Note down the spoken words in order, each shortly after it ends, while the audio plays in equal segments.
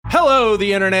Hello,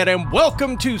 the internet, and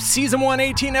welcome to Season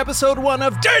 118, Episode 1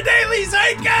 of Der Daily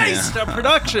Zeitgeist, a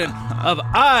production of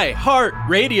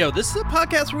iHeartRadio. This is a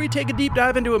podcast where we take a deep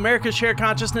dive into America's shared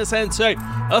consciousness and say,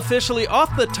 officially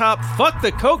off the top, fuck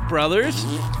the Koch brothers,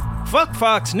 fuck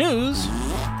Fox News,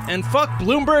 and fuck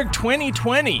Bloomberg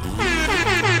 2020.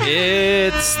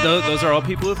 Those are all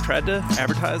people who have tried to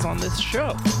advertise on this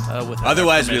show.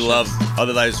 Otherwise, we would love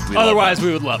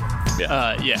them.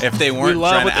 Yeah. If they weren't we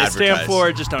love trying what to they advertise. stand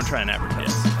for, just don't try and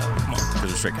advertise. Come on.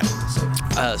 Because we're straight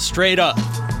capitalists. Straight up.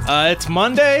 It's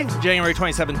Monday, January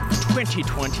 27th,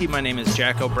 2020. My name is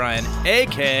Jack O'Brien,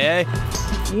 a.k.a.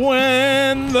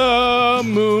 When the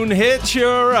moon hits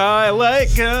your eye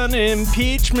like an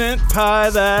impeachment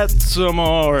pie, that's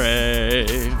amore.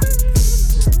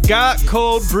 Got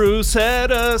cold brew set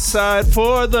aside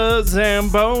for the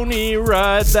Zamboni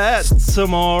ride, that's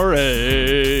amore.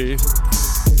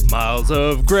 Miles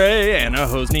of gray and a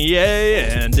Hosnier,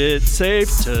 and it's safe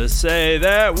to say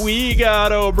that we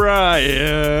got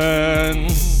O'Brien.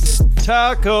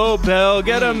 Taco Bell,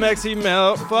 get a Mexi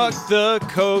melt, fuck the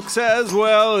Cokes as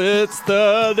well. It's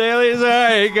the Daily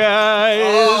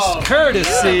Zeitgeist,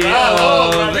 courtesy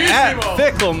of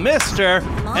 @Fecal Mister,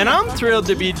 and I'm thrilled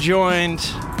to be joined,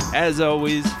 as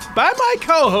always, by my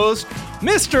co-host,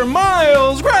 Mr.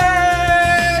 Miles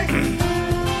Gray.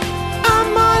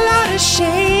 I'm all out of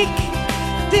shake.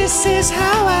 This is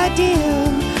how I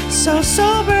deal. So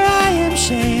sober I am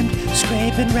shamed.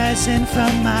 Scraping resin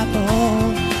from my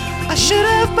bowl. I should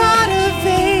have bought a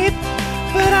vape,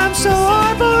 but I'm so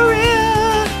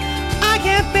arboreal. I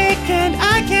can't bake and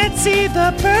I can't see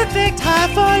the perfect high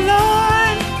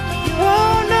forlorn.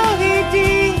 Whoa, no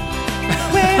ED.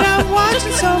 When I'm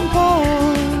watching some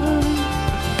porn.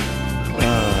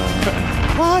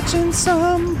 Watching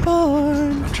some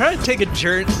porn. I'm trying to take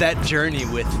that journey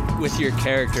with your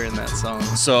character in that song.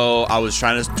 So I was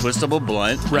trying to twist up a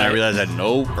blunt, and I realized I had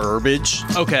no herbage.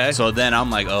 Okay. So then I'm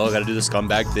like, I gotta do the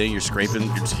scumbag thing. You're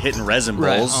just hitting resin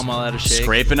bowls. I'm all out of shake.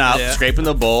 Scraping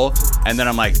the bowl. And then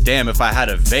I'm like, damn, if I had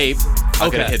a vape, I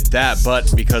could have hit that.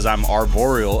 But because I'm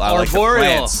arboreal, I like the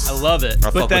plants. I love it.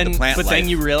 But then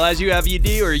you realize you have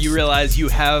ED, or you realize you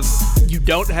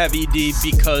don't have ED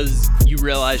because you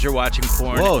realize you're watching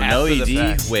porn. Whoa, no after the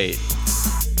ED? fact. Wait.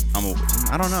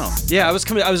 I don't know. Yeah, I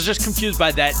was just confused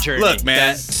by that journey. Look,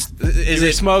 man. You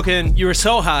were smoking. You were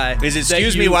so high. Is it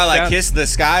excuse me while I kiss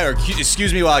this guy, or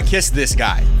excuse me while I kiss this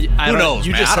guy? Who knows,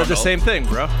 You man? just said the same thing,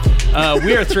 bro.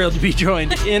 We are thrilled to be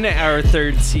joined in our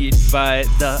third seat by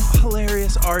the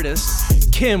hilarious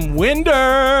artist, Kim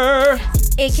Winder.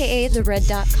 AKA the Red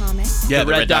Dot Comic. Yeah,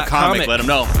 the Red Dot Comic. Let him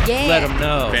know. Yeah. Let him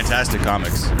know. Fantastic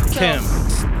comics. Kim.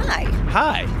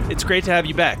 Hi. It's great to have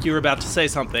you back. You were about to say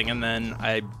something, and then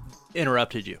I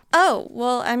interrupted you. Oh,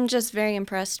 well, I'm just very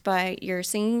impressed by your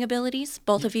singing abilities.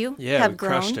 Both of you have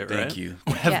grown. Crushed it, right? Thank you.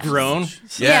 Have grown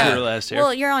since Yeah. you were last year.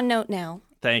 Well, you're on note now.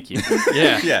 Thank you.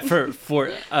 Yeah. Yeah.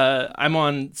 For I'm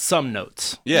on some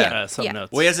notes. Yeah. Some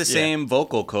notes. Well, he has the same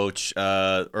vocal coach,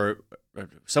 or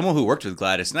someone who worked with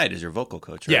Gladys Knight is your vocal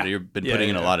coach, right? Yeah. You've been putting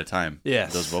in a lot of time.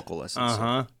 Yes. Those vocal lessons.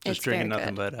 Just It's drinking very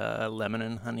nothing but lemon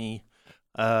and honey.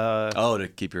 To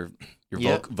keep your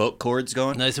vocal cords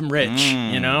going? Nice and rich,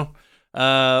 you know?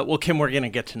 Well, Kim, we're going to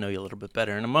get to know you a little bit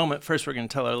better in a moment. First, we're going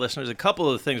to tell our listeners a couple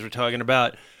of the things we're talking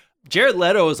about. Jared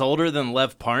Leto is older than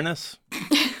Lev Parnas.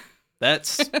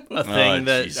 That's a thing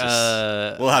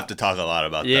that... we'll have to talk a lot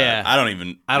about yeah. that.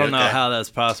 I don't know how that's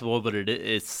possible, but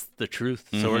it's the truth.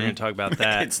 So we're going to talk about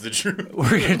that. It's the truth.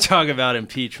 We're going to talk about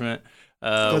impeachment.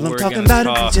 I'm talking about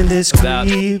impeaching this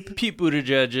creep. Pete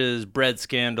Buttigieg's bread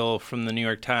scandal from the New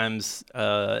York Times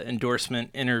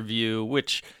endorsement interview,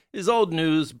 which is old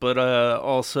news, but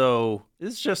also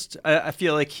is just, I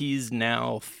feel like he's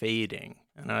now fading.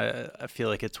 And I feel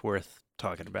like it's worth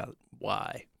talking about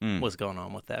why, what's going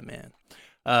on with that man.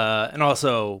 And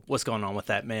also what's going on with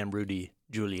that man, Rudy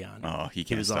Giuliani. Oh, he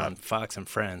was stop. on Fox and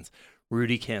Friends.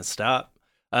 Rudy can't stop.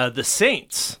 The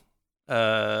Saints,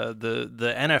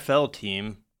 the NFL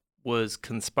team, was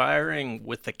conspiring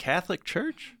with the Catholic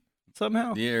Church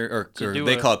somehow. Yeah, or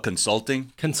they call it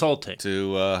consulting. Consulting.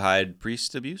 To hide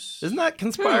priest abuse. Isn't that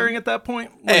conspiring at that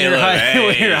point? When you're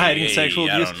hiding sexual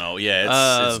abuse? I don't know.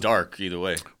 Yeah, it's dark either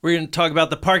way. We're going to talk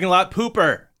about the parking lot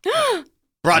pooper.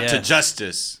 Brought to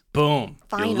justice. Boom.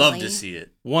 Finally. You'll love to see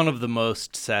it. One of the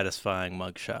most satisfying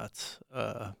mugshots. /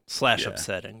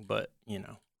 upsetting, but, you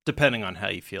know. depending on how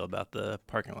you feel about the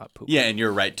parking lot poop. Yeah, and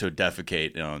your right to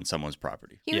defecate on someone's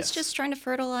property. He was Yes. just trying to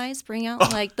fertilize, bring out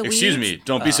like the Excuse weeds. me,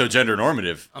 don't be so gender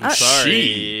normative. I'm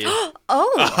sorry.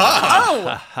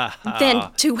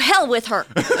 Then to hell with her.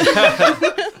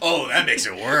 Oh, that makes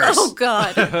it worse. Oh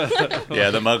God.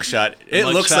 Yeah, the mugshot. It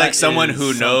mugshot looks like someone who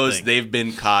is knows something. they've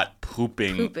been caught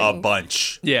pooping a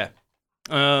bunch. Yeah.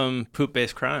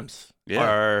 Poop-based crimes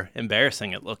are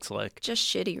embarrassing, it looks like. Just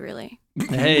shitty, really.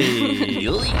 Hey.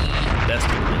 Best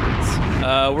of wins.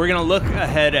 We're going to look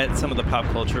ahead at some of the pop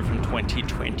culture from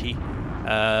 2020.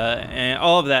 And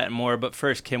all of that and more. But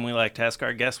first, Kim, we like to ask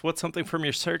our guests, what's something from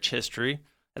your search history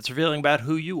that's revealing about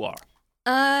who you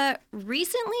are?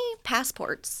 Recently,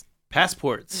 passports.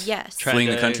 Passports. Yes. Trying Fleeing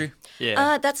the to- country?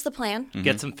 Yeah. That's the plan.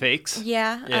 Get some fakes.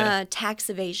 Yeah. Yeah. Tax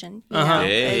evasion. You Uh-huh. know?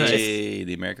 It's just- Hey,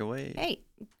 the American way. hey,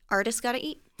 artists gotta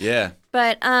eat. Yeah.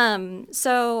 But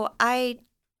so I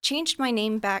changed my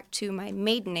name back to my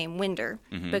maiden name, Winder,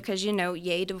 because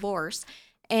yay divorce.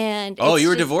 And Oh, it's you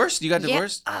were just- divorced? You got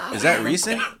divorced? Is that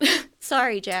recent?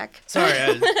 Sorry, Jack. Sorry,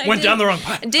 I went down the wrong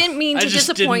path. I didn't mean I to just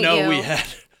disappoint didn't know you. we had.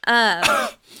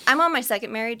 I'm on my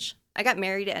second marriage. I got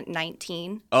married at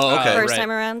 19. Oh, okay. First right.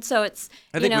 time around, so it's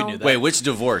I think we knew that. Wait, which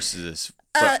divorce is this?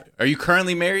 Are you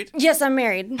currently married? Yes, I'm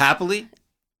married. Happily?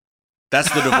 That's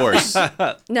the divorce.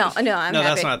 No, I'm No, happy.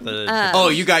 that's not the. Oh,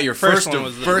 you got your First first one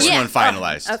was the first Yeah. one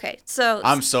finalized. Okay, so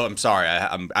I'm sorry.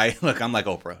 I'm like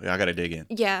Oprah. I got to dig in.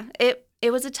 yeah,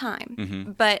 it was a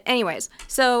time. But anyways,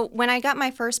 so when I got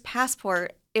my first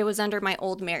passport, it was under my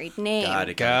old married name. Got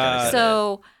it.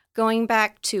 So going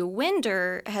back to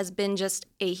Winder has been just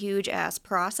a huge ass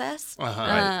process.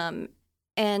 Uh-huh.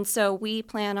 And so we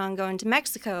plan on going to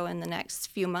Mexico in the next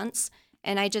few months,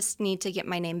 and I just need to get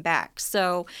my name back.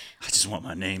 So I just want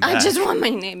my name back. I just want my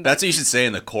name back. That's what you should say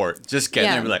in the court. Just get in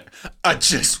there and be Yeah. like, I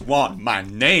just want my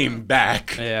name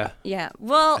back. Yeah. Yeah,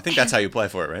 well, I think that's how you apply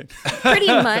for it, right? pretty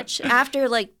much after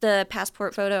like the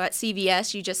passport photo at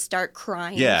CVS, you just start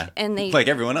crying. Yeah. And they like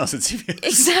everyone else at CVS.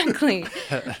 exactly.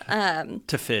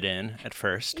 To fit in at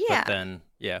first. Yeah. But then,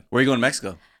 yeah. Where are you going to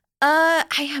Mexico?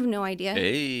 I have no idea.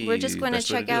 Hey, We're just going to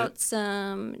best way to check do out it.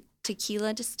 some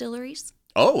tequila distilleries.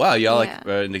 Oh, wow. Y'all Yeah.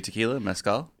 like into tequila,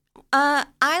 mezcal?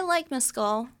 I like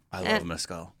mezcal. I love And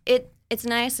mezcal. It's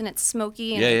nice and it's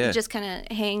smoky and Yeah, yeah. it just kind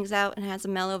of hangs out and has a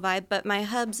mellow vibe. But my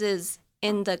hubs is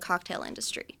in the cocktail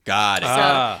industry. Got it.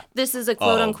 So this is a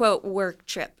quote Oh. unquote work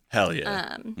trip Hell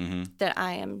yeah. that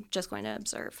I am just going to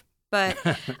observe. But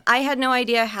I had no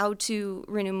idea how to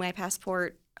renew my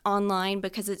passport online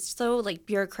because it's so like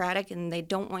bureaucratic and they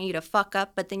don't want you to fuck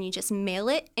up, but then you just mail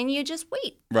it and you just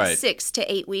wait Right. 6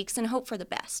 to 8 weeks and hope for the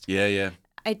best. Yeah, yeah.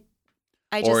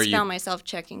 I Or just you- found myself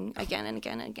checking again and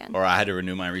again and again. Or I had to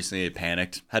renew mine recently. I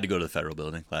panicked. Had to go to the federal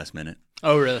building last minute.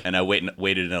 Oh, really? And I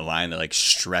waited in a line that like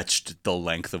stretched the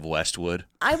length of Westwood.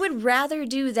 I would rather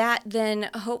do that than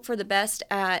hope for the best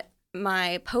at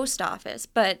my post office,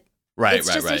 but Right, it's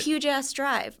right, just right. a huge ass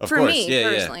drive Of for course. me Yeah,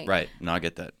 personally. yeah. Right. No, I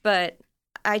get that. But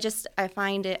I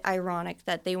find it ironic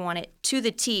that they want it to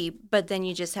the T, but then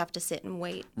you just have to sit and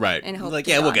wait. Right. And hope like,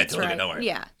 to yeah, we'll God get it's to it. right. Don't worry.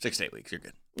 Yeah. 6 to 8 weeks. You're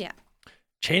good. Yeah.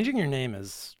 Changing your name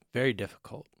is very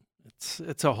difficult.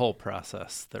 It's a whole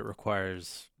process that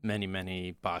requires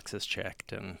many boxes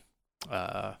checked, and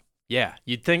yeah,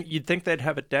 you'd think they'd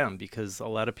have it down because a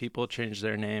lot of people change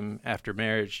their name after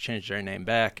marriage, change their name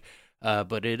back,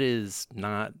 but it is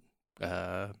not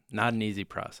an easy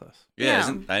process. Yeah,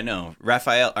 No. I know.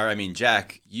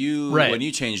 Jack, you, Right. when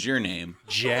you changed your name.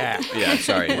 Jack. Yeah,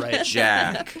 sorry. Right.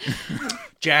 Jack.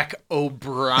 Jack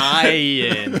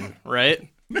O'Brien, right?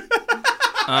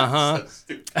 Uh-huh.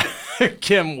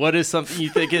 Kim, what is something you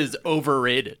think is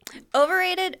overrated?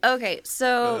 Overrated? Okay,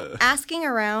 so asking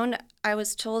around, I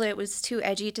was told it was too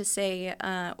edgy to say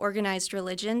organized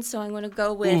religion, so I'm going to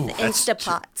go with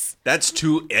Instapots. That's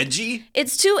too edgy?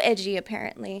 It's too edgy,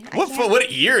 apparently.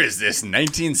 What year is this?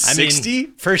 1960?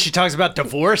 First she talks about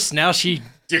divorce, now she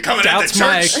You're coming doubts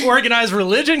my organized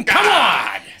religion. Come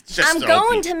on! I'm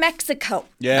going to Mexico.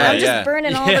 Yeah, I'm just yeah.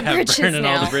 burning all the bridges burning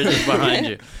now. all the bridges behind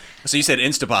you. So you said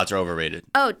Instapots are overrated.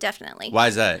 Oh, definitely. Why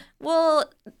is that? Well,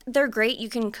 they're great. You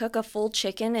can cook a full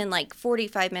chicken in like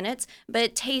 45 minutes, but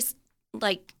it tastes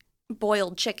like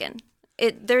boiled chicken.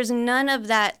 There's none of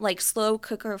that like slow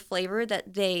cooker flavor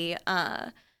that they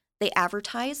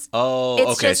advertise. Oh,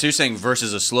 It's okay. just- So you're saying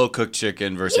versus a slow cooked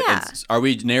chicken versus. Yeah. Are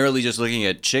we narrowly just looking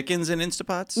at chickens in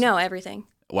Instapots? No, everything.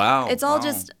 Wow. It's all wow.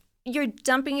 just you're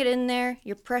dumping it in there,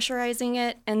 you're pressurizing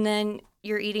it, and then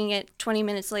you're eating it 20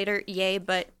 minutes later. Yay,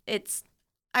 but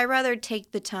I rather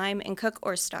take the time and cook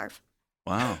or starve.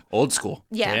 Wow. Old school.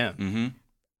 Yeah. Damn. Mm-hmm.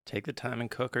 Take the time and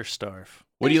cook or starve.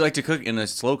 What do you like to cook in a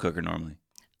slow cooker normally?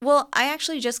 Well, I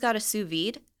actually just got a sous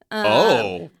vide.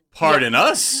 Pardon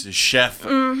us, Chef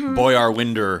Boyar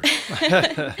Winder.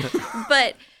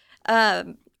 But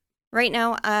right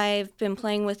now I've been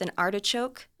playing with an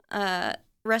artichoke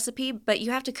recipe, but you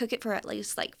have to cook it for at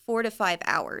least like 4 to 5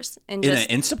 hours. And In an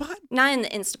Instapot? Not in the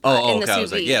Instapot. Oh, in the okay. I sous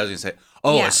was like, vide. I was going to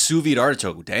say, a sous vide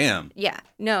artichoke. Damn. Yeah.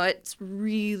 No, it's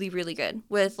really, really good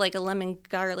with like a lemon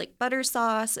garlic butter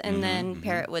sauce and then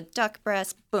pair it with duck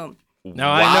breast. Boom.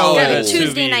 Now I know what a Tuesday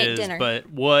sous vide night is, dinner. but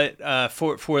what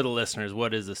for the listeners,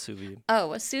 what is a sous vide?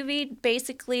 Oh, a sous vide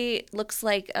basically looks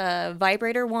like a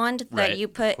vibrator wand that you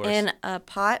put in a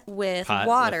pot with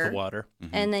water,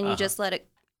 and then you just let it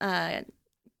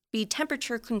be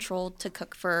temperature controlled to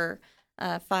cook for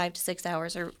 5 to 6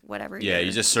 hours or whatever. Yeah,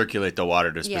 you just circulate the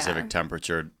water to a specific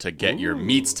temperature to get your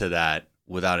meats to that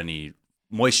without any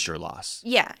moisture loss.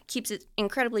 Yeah, keeps it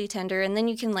incredibly tender, and then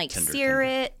you can sear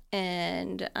it,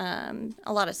 and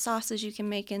a lot of sauces you can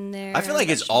make in there. I feel like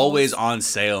it's always on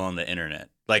sale on the internet.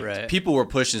 Like people were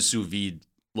pushing sous vide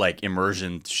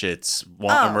immersion shits,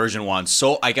 immersion wands.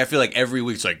 So I feel like every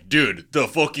week it's like, dude, the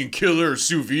fucking killer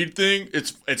sous vide thing,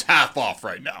 it's half off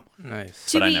right now.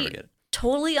 Nice, but I never get it.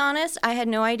 Totally honest, I had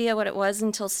no idea what it was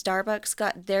until Starbucks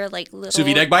got their little sous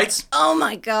vide egg bites. Oh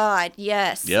my god,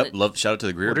 yes. Yep, shout out to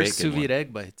the Greer Bacon. What are sous vide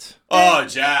egg bites? Oh,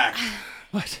 Jack.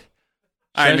 What?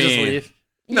 I mean, just leave?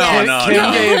 No.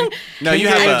 You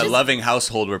have a loving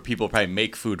household where people probably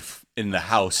make food in the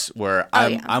house. Where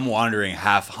I'm wandering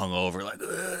half hungover, like,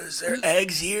 is there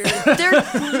eggs here? They're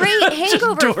great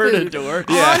hangover door food to door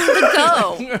on the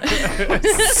go.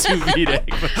 Sous vide egg.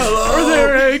 Hello, are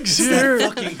there eggs here?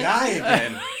 That fucking guy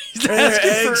again. He's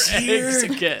asking for eggs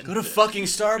again. Go to fucking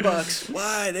Starbucks.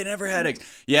 Why? They never had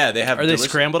eggs. Yeah, they have. Are they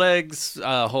scrambled eggs?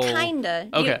 Whole. Kinda.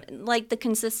 Okay. Like the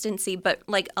consistency, but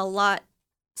a lot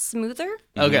smoother.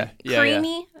 Okay. Yeah.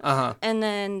 Creamy. Yeah. And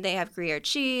then they have Gruyere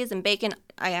cheese and bacon.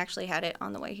 I actually had it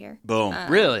on the way here. Boom.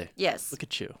 Really? Yes. Look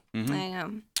at you.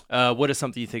 I know. What is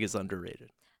something you think is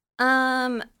underrated?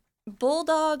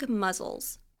 Bulldog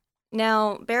muzzles.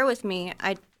 Now, bear with me.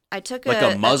 I took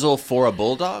a muzzle for a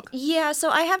bulldog? Yeah, so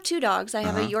I have 2 dogs. I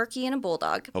have a Yorkie and a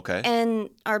bulldog. Okay. And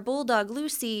our bulldog,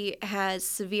 Lucy, has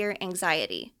severe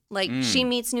anxiety. She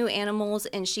meets new animals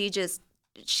and she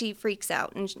freaks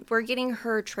out. And we're getting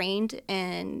her trained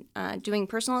and doing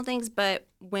personal things. But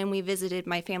when we visited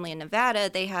my family in Nevada,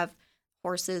 they have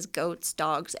horses, goats,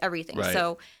 dogs, everything. Right.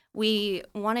 So we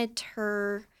wanted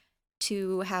her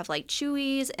to have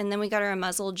chewies, and then we got her a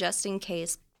muzzle just in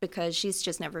case, because she's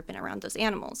just never been around those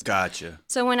animals. Gotcha.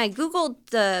 So when I Googled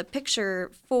the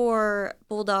picture for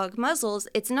bulldog muzzles,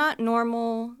 it's not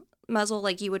normal muzzle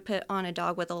like you would put on a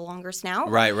dog with a longer snout.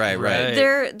 Right.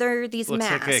 They're these Looks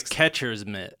masks. like a catcher's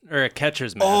mitt or a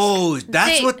catcher's mask. Oh,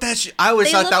 that's what that I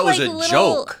always thought that was a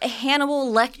joke.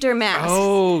 Hannibal Lecter mask.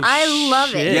 Oh, I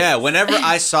love it. Yeah, whenever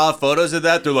I saw photos of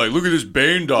that, they're like, look at this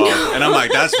Bane dog. And I'm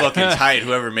like, that's fucking tight,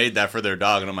 whoever made that for their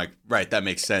dog. And I'm like, right, that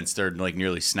makes sense. They're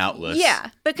nearly snoutless.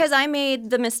 Yeah, because I made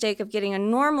the mistake of getting a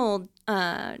normal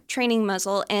training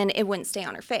muzzle and it wouldn't stay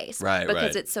on her face. Right.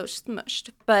 Because it's so smushed.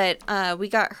 But we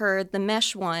got her the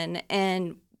mesh one,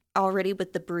 and already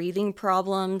with the breathing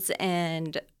problems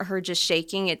and her just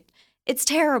shaking, it's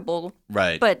terrible.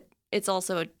 Right. But it's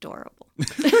also adorable.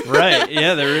 Right.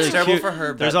 Yeah, they're really terrible cute. for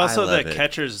her. There's but also I love the it.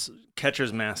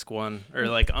 catcher's mask one, or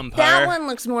umpire. That one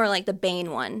looks more like the Bane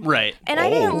one. Right. And I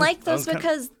didn't like those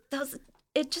because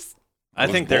I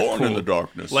think they're cool. in the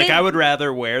darkness. I would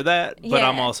rather wear that, but Yeah.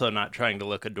 I'm also not trying to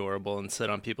look adorable and sit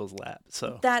on people's lap.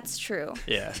 So That's true.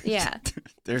 yeah. Yeah.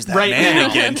 There's that Right man now.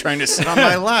 again trying to sit on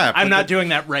my lap. I'm not doing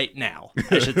that right now,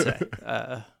 I should say.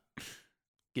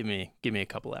 Give me a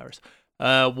couple hours.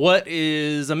 What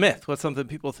is a myth? What's something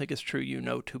people think is true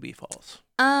to be false?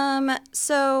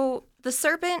 So the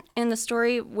serpent in the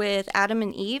story with Adam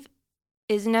and Eve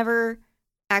is never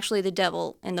actually the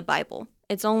devil in the Bible.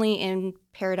 It's only in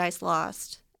Paradise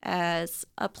Lost as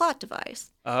a plot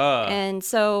device. And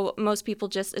so most people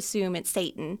just assume it's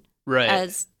Satan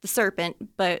as the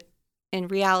serpent, but in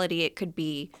reality it could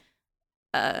be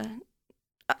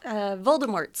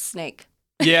Voldemort's snake.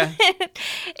 Yeah.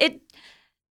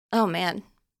 Oh man.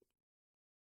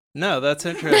 No, that's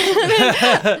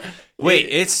interesting. Wait,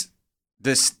 it's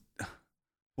this.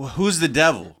 Well, who's the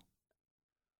devil?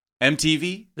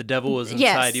 MTV? The devil was inside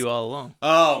Yes. you all along.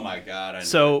 Oh my God! I know.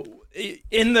 So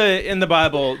in the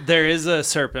Bible, there is a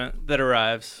serpent that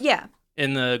arrives. Yeah.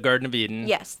 In the Garden of Eden.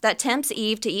 Yes, that tempts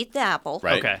Eve to eat the apple.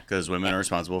 Right. Okay. Because women are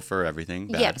responsible for everything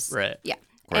bad. Yes. Right. Yeah.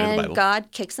 According to the And Bible.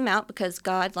 God kicks him out because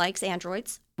God likes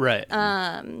androids. Right.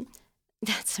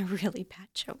 That's a really bad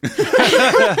joke.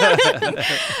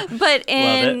 But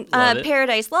in Love it.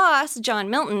 Paradise Lost, John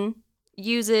Milton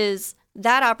uses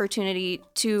that opportunity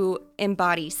to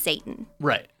embody Satan.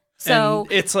 Right. So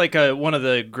and it's like one of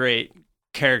the great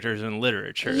characters in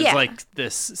literature. Yeah. It's like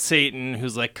this Satan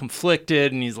who's like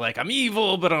conflicted and he's like, I'm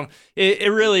evil, but it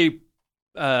really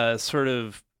sort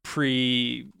of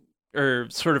predicts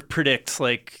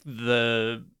like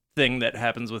the thing that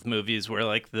happens with movies where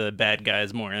like the bad guy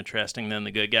is more interesting than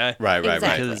the good guy. Right.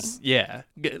 Exactly. Because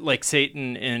like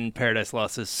Satan in Paradise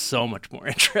Lost is so much more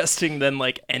interesting than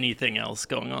like anything else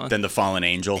going on. Than the fallen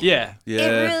angel. Yeah.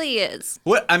 it really is.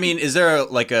 What I mean, is there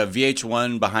like a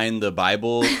VH1 behind the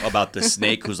Bible about the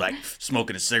snake who's like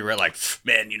smoking a cigarette, like,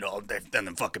 man, you know, they've done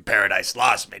the fucking Paradise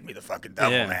Lost, made me the fucking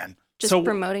devil, Yeah. man. Just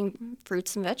promoting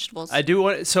fruits and vegetables. I do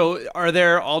want. So, are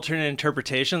there alternate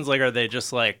interpretations? Like, are they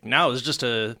just like, no, it's just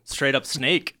a straight up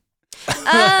snake?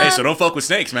 Hey, so don't fuck with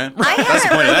snakes, man. That's the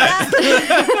point of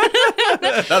that.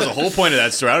 That was the whole point of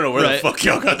that story. I don't know where the fuck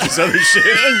y'all got this other shit.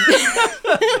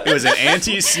 It was an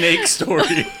anti-snake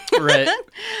story. Right.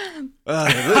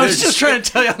 I was just trying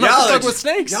to tell you, I'm not to fuck with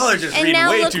snakes. Y'all are just and reading now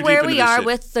way look too deep where into we this are shit.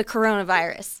 with the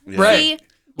coronavirus. Yeah. Right. See?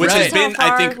 Which Right. has been, How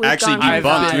far I think, we've actually gone.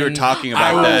 debunked. We were talking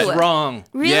about I that. was wrong.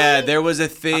 Really? Yeah, there was a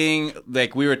thing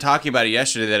like we were talking about it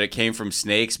yesterday that it came from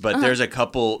snakes, but there's a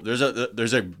couple. There's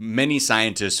a many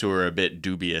scientists who are a bit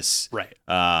dubious, Right.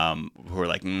 Who are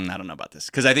like, I don't know about this,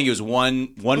 because I think it was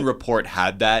one report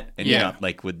had that, and you know,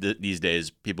 like with these days,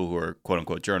 people who are quote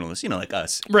unquote journalists, you know, like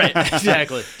us, Right.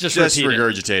 Exactly. Just repeat it.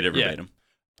 regurgitate it verbatim.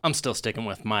 I'm still sticking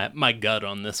with my gut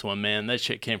on this one, man. That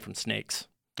shit came from snakes.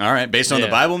 All right, based on the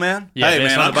Bible, man. Yeah, hey,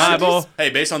 based man, on the Bible. Hey,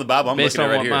 based on the Bible, I'm Based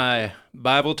looking on at what right here. my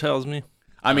Bible tells me.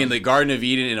 I mean, the Garden of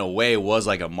Eden, in a way, was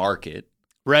like a market.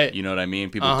 Right. You know what I mean?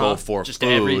 People go for just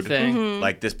food. everything. Mm-hmm.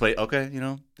 Like this place, okay, you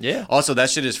know? Yeah. Also, that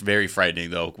shit is very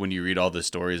frightening, though, when you read all the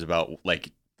stories about,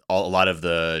 like, a lot of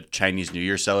the Chinese New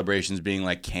Year celebrations being,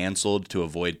 like, canceled to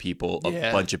avoid people, a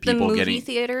bunch of The people movie getting...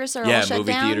 theaters are all shut down.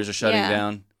 movie theaters are shutting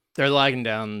down. They're locking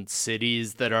down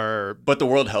cities that are... But the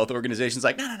World Health Organization's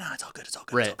like, no, it's all good, it's all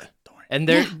good, Right. it's all good. Don't worry. And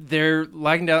they're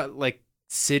locking down, like,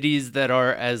 cities that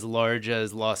are as large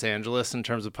as Los Angeles in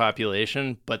terms of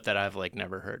population, but that I've, like,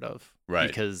 never heard of. Right.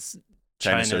 Because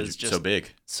China's China's just so big.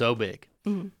 so big,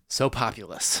 Mm-hmm. so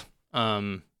populous.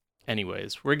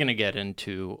 Anyways, we're gonna get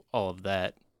into all of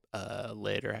that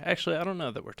later. Actually, I don't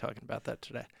know that we're talking about that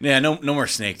today. Yeah, no more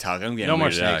snake talk. I'm getting No more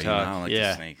weirded snake out, you know? talk. I don't like Yeah.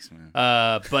 the snakes, man.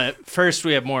 But first,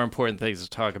 we have more important things to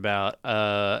talk about.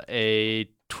 A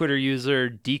Twitter user,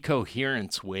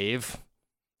 Decoherence Wave,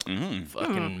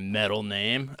 fucking metal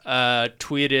name,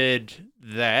 tweeted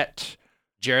that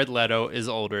Jared Leto is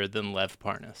older than Lev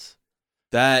Parnas.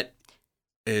 That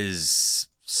is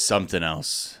something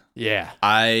else. Yeah.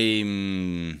 Where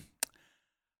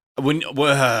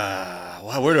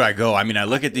do I go? I mean, I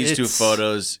look at these two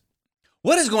photos.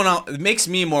 What is going on? It makes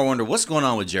me more wonder what's going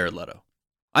on with Jared Leto.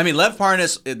 I mean, Lev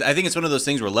Parnas, I think it's one of those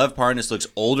things where Lev Parnas looks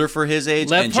older for his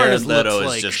age, and Jared Leto is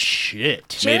like just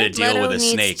shit. made a Jared deal Leto with a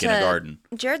needs snake in a garden.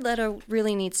 Jared Leto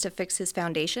really needs to fix his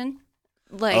foundation.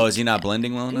 Like, Oh, is he not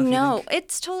blending well enough? you No, think?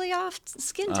 it's totally off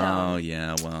skin tone. Oh,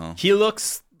 yeah, well. He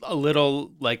looks a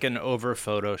little like an over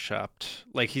photoshopped.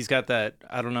 Like he's got that,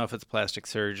 I don't know if it's plastic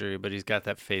surgery, but he's got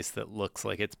that face that looks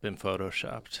like it's been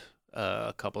photoshopped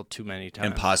a couple too many times.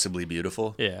 Impossibly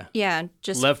beautiful. Yeah. Yeah,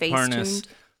 just Lev face Parnas. tuned.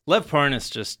 Lev Parnas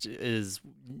just is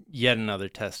yet another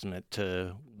testament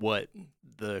to what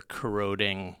the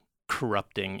corrupting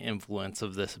influence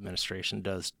of this administration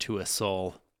does to a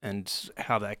soul and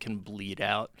how that can bleed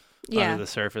out under the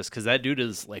surface. Because that dude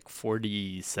is like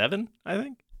 47, I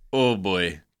think. Oh,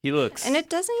 boy. He looks... And it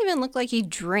doesn't even look like he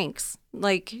drinks.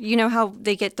 Like, you know how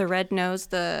they get the red nose,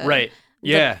 the Right.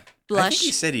 Yeah. blush? I think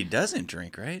he said he doesn't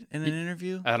drink, right? In an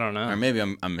interview? I don't know. Or maybe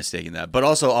I'm mistaking that. But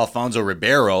also Alfonso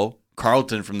Ribeiro,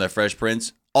 Carlton from The Fresh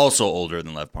Prince, also older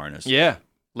than Lev Parnas. Yeah.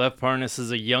 Lev Parnas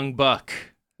is a young buck.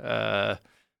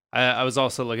 I was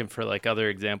also looking for like other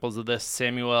examples of this.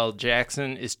 Samuel L.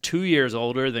 Jackson is 2 years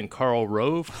older than Karl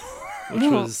Rove, which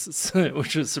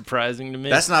was surprising to me.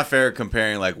 That's not fair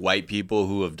comparing like white people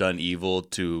who have done evil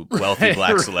to wealthy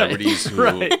black celebrities who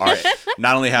are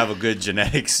not only have a good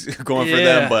genetics going for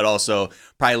them, but also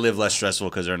probably live less stressful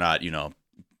because they're not,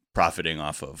 profiting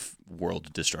off of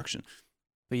world destruction.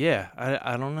 But yeah,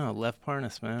 I don't know. Lev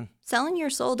Parnas, man. Selling your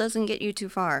soul doesn't get you too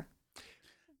far.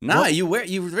 Nah, you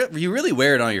really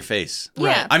wear it on your face.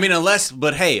 Yeah. I mean, unless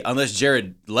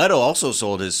Jared Leto also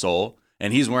sold his soul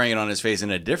and he's wearing it on his face in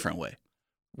a different way.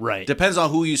 Right. Depends on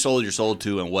who you sold your soul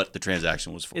to and what the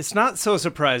transaction was for. It's not so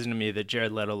surprising to me that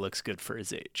Jared Leto looks good for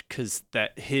his age has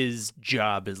that his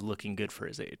job is looking good for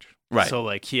his age. Right. So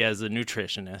like he has a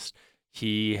nutritionist.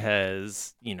 He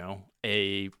has,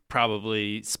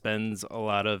 probably has a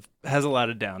lot of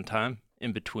downtime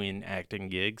in between acting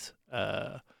gigs.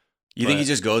 You think he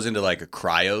just goes into like a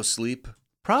cryo sleep?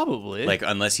 Probably. Like,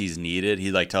 unless he's needed,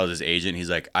 he like tells his agent, he's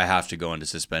like, I have to go into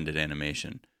suspended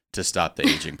animation to stop the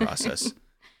aging process.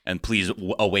 And please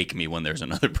awake me when there's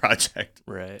another project.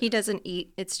 Right. He doesn't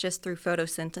eat. It's just through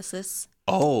photosynthesis.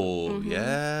 Oh,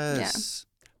 yes. Yeah.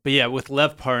 But yeah, with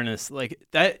Lev Parnas, like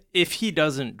that, if he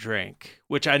doesn't drink,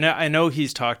 which I know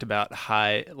he's talked about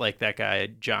Hyde, like that guy,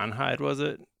 John Hyde, was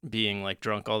it? Being like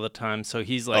drunk all the time. So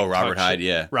he's like, Robert Hyde,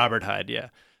 yeah. Robert Hyde, yeah.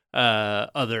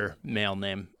 Other male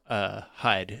name,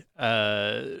 Hyde.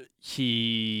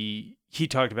 He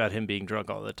talked about him being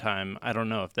drunk all the time. I don't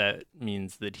know if that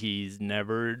means that he's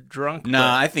never drunk.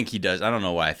 Nah, I think he does. I don't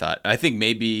know why I thought. I think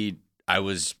maybe I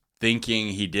was thinking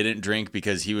he didn't drink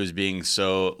because he was being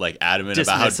so like adamant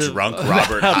about how drunk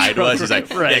Robert Hyde was. He's like,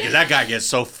 yeah, because that guy gets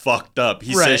so fucked up.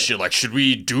 He says shit like, should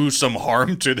we do some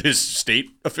harm to this state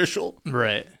official?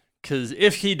 Right. Because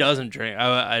if he doesn't drink,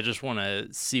 I just want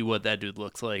to see what that dude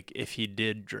looks like if he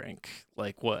did drink.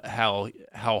 Like how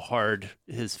hard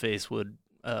his face would,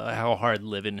 how hard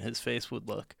living his face would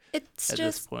look. It's at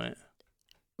just this point.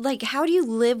 Like, how do you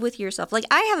live with yourself? Like,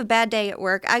 I have a bad day at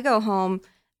work. I go home.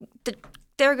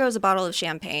 There goes a bottle of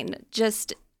champagne.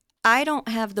 Just, I don't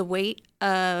have the weight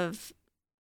of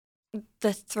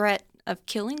the threat of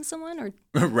killing someone or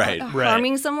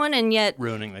harming someone, and yet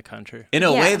ruining the country. In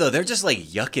a way, though, they're just like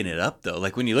yucking it up, though.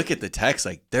 Like when you look at the text,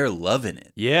 like they're loving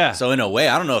it. Yeah. So in a way,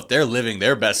 I don't know if they're living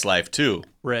their best life too.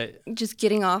 Right. Just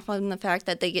getting off on the fact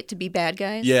that they get to be bad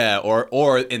guys. Yeah,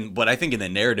 or in what I think in the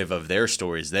narrative of their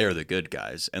stories, they are the good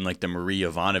guys, and like the Marie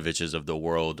Ivanoviches of the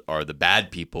world are the bad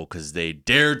people because they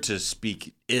dared to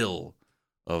speak ill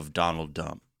of Donald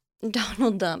Dump.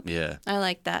 Donald Dump. Yeah, I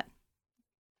like that.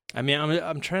 I mean,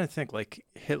 I'm trying to think. Like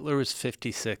Hitler was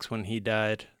 56 when he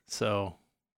died, so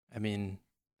I mean,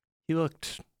 he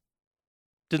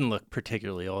didn't look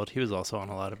particularly old. He was also on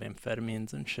a lot of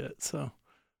amphetamines and shit. So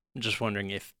I'm just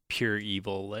wondering if pure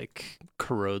evil like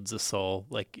corrodes a soul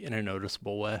like in a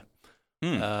noticeable way.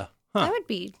 That would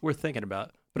be worth thinking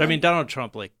about. But I mean, Donald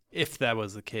Trump, like, if that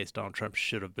was the case, Donald Trump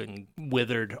should have been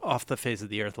withered off the face of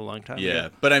the earth a long time ago.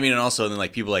 But I mean, and also then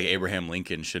like people like Abraham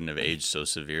Lincoln shouldn't have aged so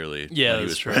severely. Yeah, when he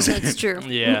was true. president. That's true.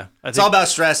 Yeah, it's all about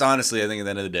stress, honestly. I think at the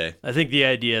end of the day, I think the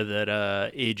idea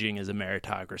that aging is a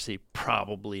meritocracy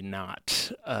probably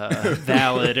not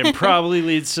valid, and probably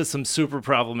leads to some super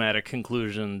problematic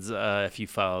conclusions if you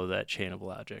follow that chain of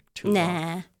logic too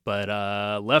long. But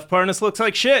Lev Parnas looks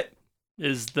like shit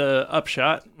is the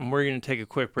upshot, and we're going to take a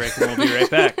quick break, and we'll be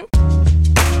right back.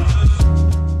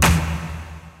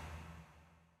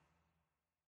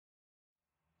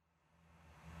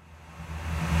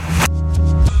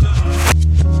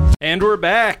 And we're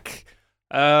back.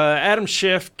 Adam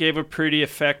Schiff gave a pretty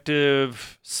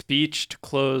effective speech to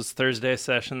close Thursday's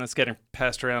session that's getting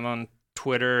passed around on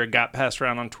Twitter. It got passed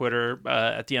around on Twitter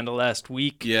at the end of last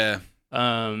week. Yeah.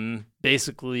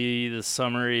 Basically, the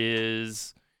summary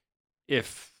is,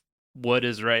 if what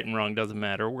is right and wrong doesn't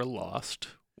matter, we're lost.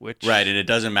 Right, and it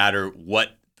doesn't matter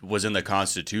what was in the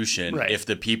Constitution if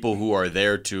the people who are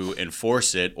there to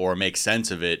enforce it or make sense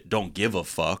of it don't give a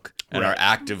fuck and are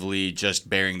actively just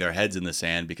burying their heads in the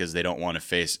sand because they don't want to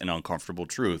face an uncomfortable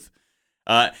truth.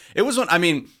 It was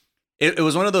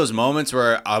one of those moments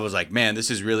where I was like, man,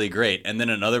 this is really great. And then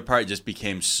another part just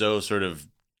became so sort of,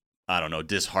 I don't know,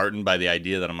 disheartened by the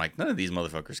idea that I'm like, none of these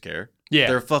motherfuckers care. Yeah.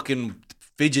 They're fucking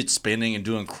fidget spinning and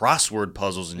doing crossword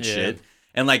puzzles and shit.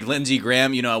 And like Lindsey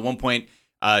Graham, you know, at one point,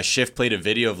 Schiff played a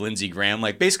video of Lindsey Graham,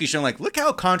 like basically showing like, look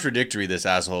how contradictory this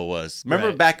asshole was.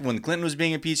 Remember back when Clinton was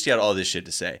being impeached, he had all this shit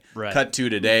to say. Right. Cut to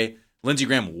today, Lindsey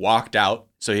Graham walked out,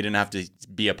 so he didn't have to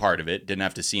be a part of it, didn't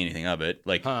have to see anything of it.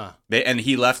 Like, and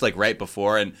he left like right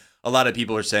before, and a lot of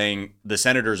people are saying the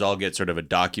senators all get sort of a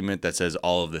document that says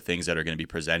all of the things that are going to be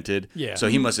presented. Yeah. So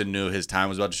he must have knew his time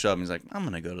was about to show up, and he's like, I'm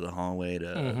going to go to the hallway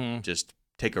to just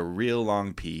take a real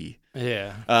long pee.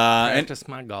 Yeah. Practice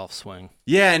my golf swing.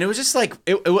 Yeah, and it was just like,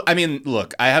 I mean,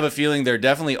 look, I have a feeling there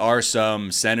definitely are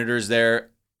some senators there.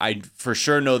 I for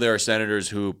sure know there are senators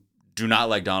who do not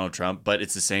like Donald Trump, but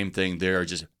it's the same thing. They're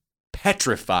just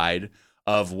petrified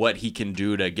of what he can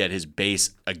do to get his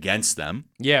base against them.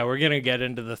 Yeah, we're going to get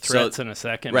into the threats in a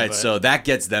second. Right, so that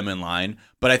gets them in line.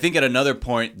 But I think at another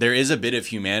point, there is a bit of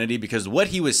humanity, because what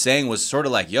he was saying was sort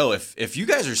of like, yo, if you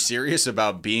guys are serious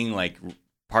about being like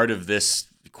part of this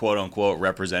quote-unquote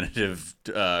representative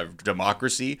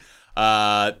democracy,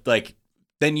 like,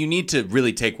 then you need to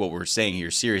really take what we're saying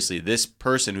here seriously. This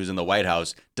person who's in the White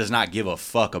House does not give a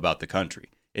fuck about the country.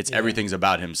 It's everything's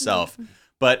about himself.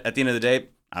 But at the end of the day,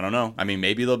 I don't know. I mean,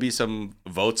 maybe there'll be some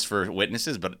votes for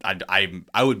witnesses, but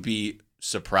I would be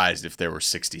surprised if there were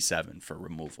 67 for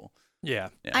removal. Yeah.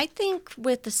 I think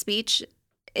with the speech,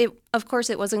 of course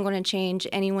it wasn't going to change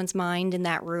anyone's mind in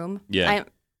that room. Yeah.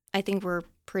 I think we're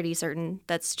pretty certain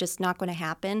that's just not going to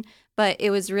happen. But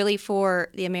it was really for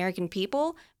the American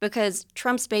people because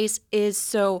Trump's base is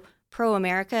so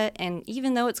pro-America. And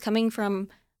even though it's coming from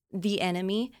the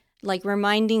enemy, like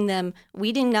reminding them,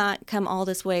 we did not come all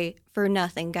this way for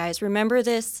nothing, guys. Remember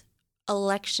this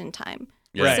election time.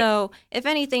 Yeah. Right. So if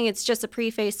anything, it's just a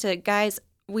preface to, guys,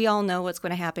 we all know what's going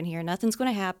to happen here. Nothing's going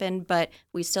to happen, but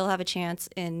we still have a chance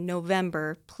in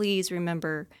November. Please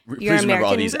remember your American remember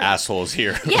all these roots. assholes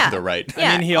here Yeah. on the right.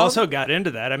 I mean, he also got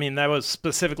into that. I mean, that was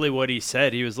specifically what he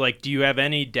said. He was like, do you have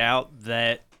any doubt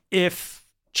that if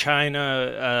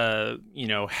China,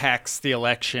 hacks the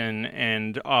election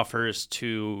and offers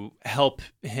to help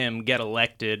him get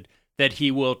elected, that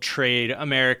he will trade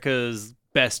America's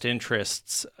best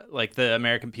interests, like the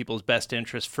American people's best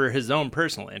interest, for his own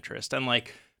personal interest? And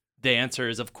like the answer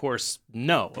is, of course,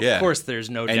 no. Of course, there's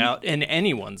no doubt in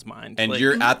anyone's mind. And like,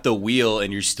 you're at the wheel,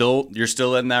 and you're still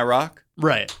letting that rock.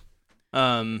 right.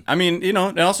 I mean, it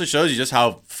also shows you just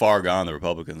how far gone the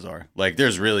Republicans are. Like,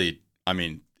 there's really, I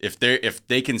mean, if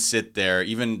they can sit there,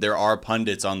 even there are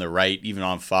pundits on the right, even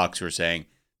on Fox, who are saying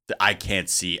that I can't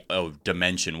see a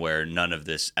dimension where none of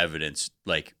this evidence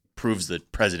proves the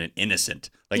president innocent.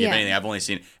 If anything, I've only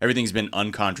seen everything's been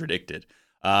uncontradicted.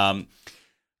 I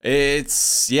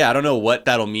don't know what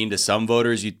that'll mean to some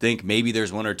voters. You'd think maybe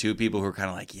there's one or two people who are kind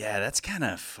of like, yeah, that's kind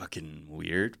of fucking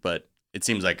weird. But it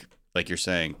seems like you're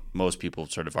saying, most people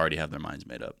sort of already have their minds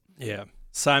made up. Yeah.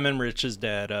 Simon Rich's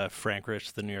dad, Frank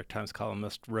Rich, the New York Times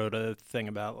columnist, wrote a thing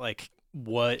about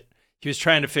what he was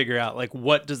trying to figure out,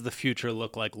 what does the future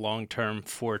look like long term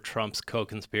for Trump's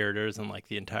co-conspirators and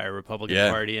the entire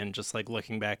Republican Party, and just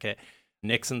looking back at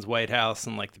Nixon's White House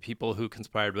and the people who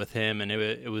conspired with him, and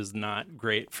it was not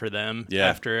great for them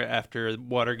after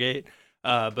Watergate.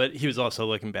 But he was also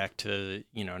looking back to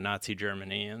Nazi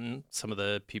Germany and some of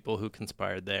the people who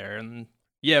conspired there, and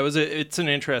it's an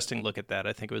interesting look at that.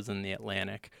 I think it was in the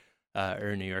Atlantic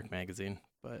or New York Magazine.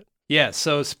 But yeah,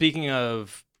 so speaking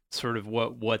of sort of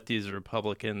what these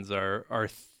Republicans are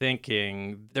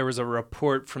thinking, there was a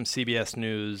report from CBS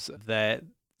News that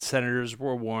senators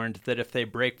were warned that if they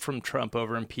break from Trump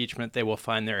over impeachment, they will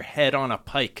find their head on a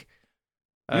pike.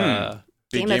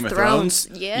 Big Game of Thrones?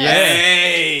 Yeah.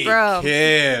 Hey, Bro.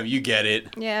 Kim, you get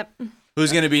it. Yep.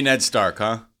 Who's going to be Ned Stark,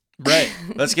 huh? Right.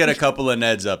 Let's get a couple of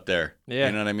Neds up there. Yeah.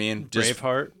 You know what I mean? Just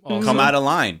Braveheart. Also. come out of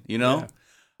line, Yeah.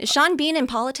 Is Sean Bean in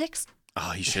politics?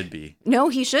 Oh, he should be. No,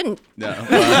 he shouldn't. No.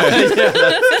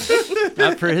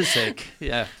 Not for his sake.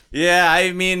 Yeah. Yeah,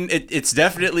 I mean, it's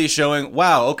definitely showing,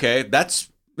 wow, okay, that's,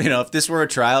 if this were a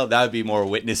trial, that would be more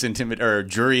witness or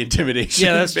jury intimidation.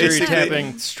 Yeah, that's basically. jury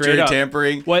tampering, straight jury up.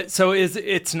 tampering. What? So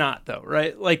it's not though,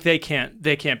 right? They can't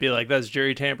be like, that's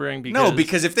jury tampering.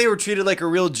 Because if they were treated like a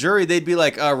real jury, they'd be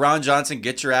like, Ron Johnson,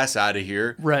 get your ass out of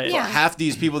here. Right. Yeah. Half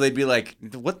these people, they'd be like,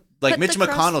 what? Like Mitch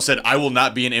McConnell said, I will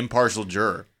not be an impartial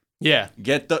juror. Yeah.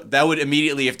 That would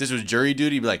immediately, if this was jury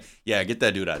duty, be like, yeah, get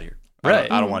that dude out of here.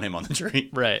 Right. I don't want him on the jury.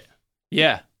 Right.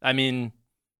 Yeah. I mean,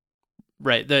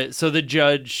 right. So the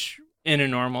judge in a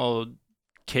normal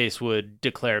case would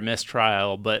declare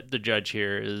mistrial, but the judge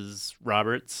here is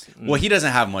Roberts. Well, he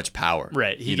doesn't have much power.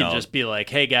 Right. He can just be like,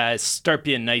 hey guys, start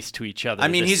being nice to each other. I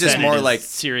mean, The he's just Senate more is like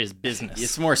serious business.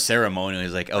 It's more ceremonial.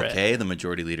 He's like, okay, Right. the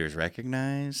majority leader is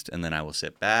recognized, and then I will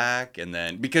sit back, and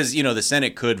then because the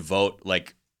Senate could vote,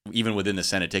 even within the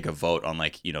Senate, take a vote on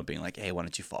being like, hey, why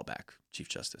don't you fall back, Chief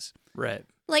Justice? Right.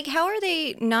 How are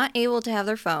they not able to have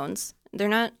their phones? They're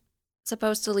not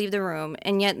supposed to leave the room,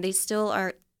 and yet they still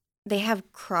are. They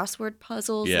have crossword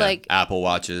puzzles, Yeah, Apple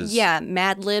Watches. Yeah,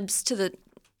 Mad Libs to the.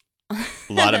 A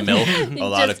lot of milk, a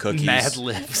lot of cookies. Mad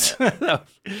Libs.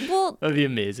 Well, That'd be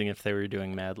amazing if they were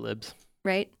doing Mad Libs.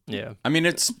 right? Yeah. I mean,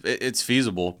 it's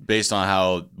feasible based on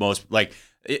how most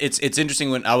It's interesting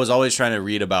when I was always trying to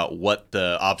read about what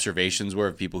the observations were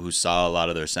of people who saw a lot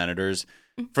of their senators.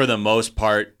 For the most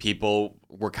part, people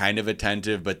were kind of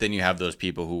attentive, but then you have those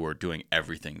people who were doing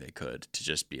everything they could to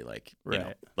just be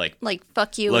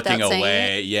Fuck you, looking without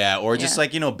away, saying it. or just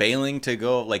bailing to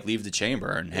go leave the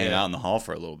chamber and hang out in the hall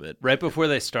for a little bit. Right before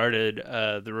they started,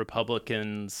 the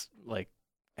Republicans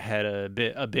had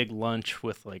a big lunch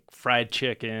with fried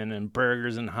chicken and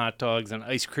burgers and hot dogs and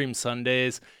ice cream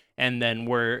sundaes, and then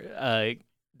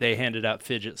they handed out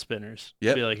fidget spinners.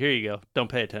 Yep. Be like, here you go.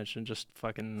 Don't pay attention. Just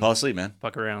fucking Fall asleep, man.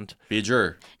 fuck around. Be a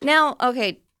juror. Now,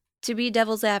 okay, to be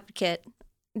devil's advocate,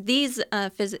 these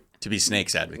To be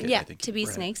Snake's advocate, Yeah, I think. to be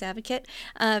Snake's advocate.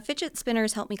 Fidget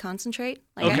spinners help me concentrate.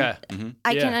 Okay.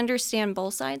 I can understand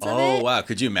both sides of it. Oh, wow.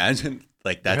 Could you imagine?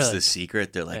 Like, that's Really? the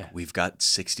secret. They're like, we've got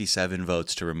 67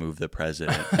 votes to remove the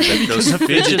president. Like, those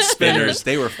fidget spinners,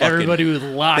 they were fucking... Everybody was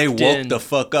locked in. They woke the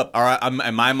fuck up. All right,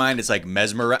 in my mind, it's like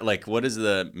like, what is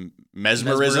the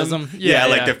mesmerism? Yeah,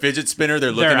 like the fidget spinner,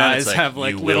 they're looking Their at it, eyes it's like, have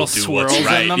like you little will do swirls what's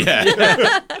right. in them.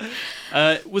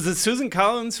 Yeah. Was it Susan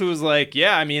Collins who was like,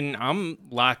 yeah, I mean, I'm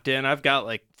locked in. I've got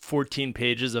like 14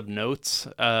 pages of notes.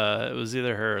 It was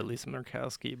either her or Lisa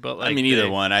Murkowski, but like, I mean, either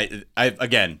one.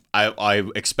 I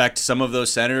expect some of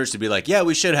those senators to be like, yeah,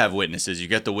 we should have witnesses. You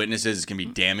get the witnesses, it's gonna be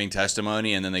damning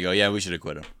testimony, and then they go, yeah, we should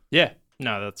acquit him. Yeah,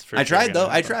 no, that's for I sure tried though.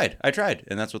 gonna happen. I tried,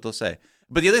 and that's what they'll say.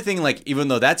 But the other thing, like, even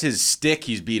though that's his stick,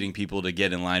 he's beating people to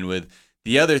get in line with.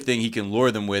 The other thing he can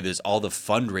lure them with is all the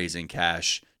fundraising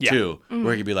cash too,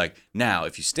 where he could be like, now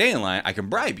if you stay in line, I can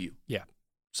bribe you. Yeah.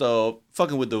 So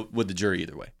fucking with the jury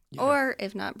either way. Yeah. Or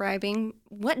if not bribing,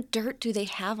 what dirt do they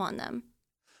have on them?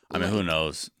 I mean, who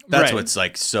knows? That's Right. what's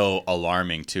like so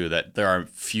alarming too, that there are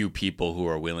few people who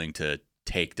are willing to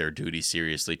take their duty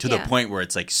seriously to the point where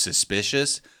it's like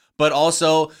suspicious. But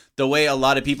also the way a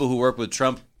lot of people who work with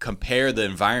Trump compare the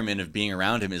environment of being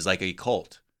around him is like a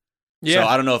cult. Yeah. So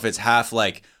I don't know if it's half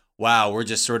like, wow, we're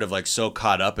just sort of like so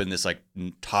caught up in this like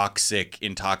toxic,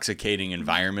 intoxicating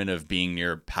environment of being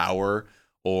near power,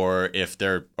 or if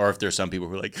there's some people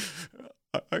who are like,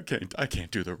 I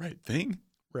can't do the right thing.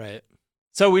 Right.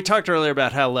 So we talked earlier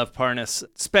about how Lev Parnas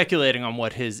speculating on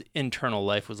what his internal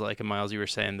life was like. And Miles, you were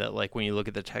saying that like when you look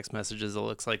at the text messages, it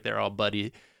looks like they're all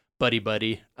buddy.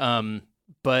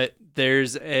 But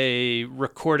there's a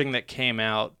recording that came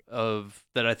out of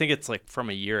that. I think it's like from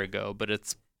a year ago, but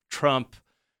it's Trump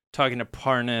talking to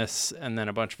Parnas and then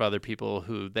a bunch of other people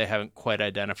who they haven't quite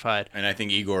identified. And I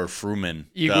think Igor Fruman,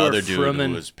 the other dude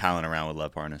who was palling around with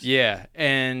Lev Parnas. Yeah.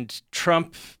 And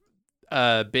Trump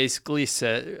basically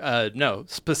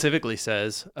specifically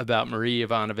says about Marie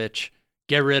Yovanovitch,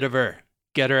 get rid of her.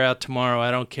 Get her out tomorrow. I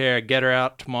don't care. Get her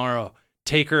out tomorrow.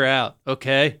 Take her out.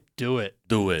 Okay? Do it.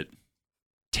 Do it.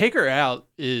 Take her out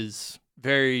is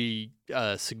very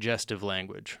suggestive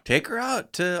language. Take her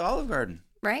out to Olive Garden.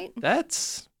 Right?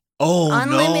 That's...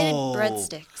 Unlimited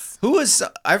breadsticks. Who was,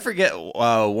 I forget,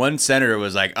 one senator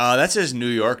was like, oh, that's just New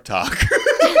York talk.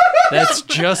 That's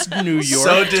just New York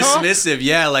So talk? dismissive.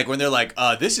 Yeah, like when they're like,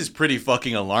 this is pretty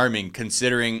fucking alarming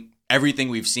considering everything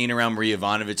we've seen around Marie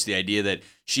Yovanovitch, the idea that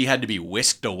she had to be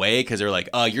whisked away because they're like,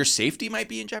 your safety might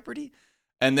be in jeopardy.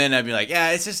 And then I'd be like, yeah,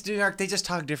 it's just New York. They just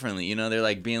talk differently. You know, they're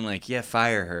like being like, yeah,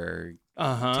 fire her.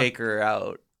 Take her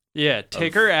out. Yeah,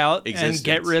 take her out existence. and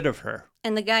get rid of her.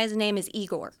 And the guy's name is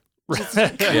Igor.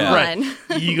 Right. Come on.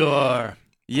 Igor.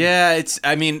 Yeah, it's,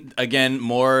 I mean, again,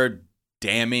 more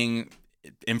damning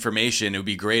information. It would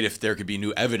be great if there could be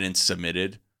new evidence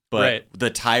submitted. But the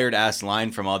tired ass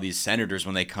line from all these senators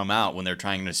when they come out, when they're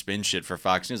trying to spin shit for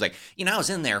Fox News, like, I was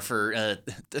in there for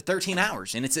 13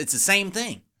 hours and it's the same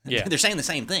thing. Yeah. They're saying the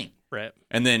same thing. Right.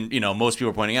 And then, most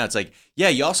people are pointing out, it's like, yeah,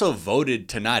 you also voted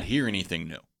to not hear anything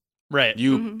new. Right.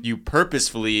 You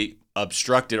purposefully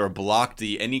obstructed or blocked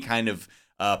any kind of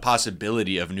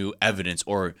possibility of new evidence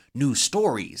or new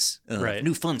stories,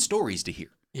 new fun stories to hear.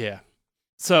 Yeah.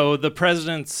 So the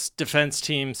president's defense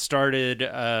team started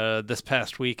this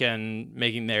past weekend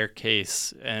making their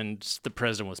case, and the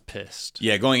president was pissed.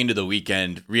 Yeah, going into the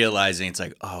weekend, realizing it's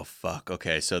like, oh, fuck,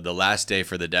 okay, so the last day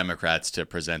for the Democrats to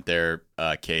present their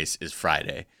case is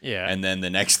Friday. Yeah. And then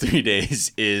the next 3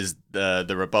 days is the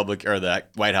Republic or the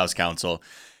White House counsel.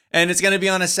 And it's going to be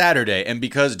on a Saturday. And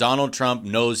because Donald Trump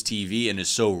knows TV and is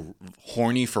so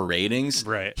horny for ratings,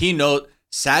 he knows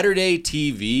Saturday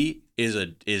TV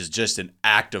is just an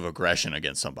act of aggression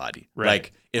against somebody. Right.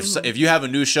 Like if you have a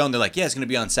new show and they're like, yeah, it's going to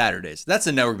be on Saturdays. That's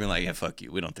a network being like, yeah, fuck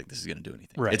you. We don't think this is going to do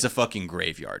anything. Right. It's a fucking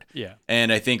graveyard. Yeah.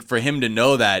 And I think for him to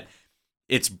know that,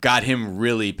 it's got him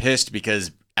really pissed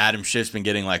because Adam Schiff's been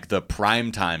getting like the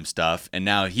primetime stuff. And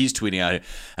now he's tweeting out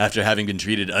after having been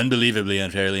treated unbelievably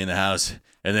unfairly in the House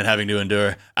and then having to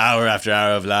endure hour after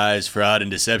hour of lies, fraud,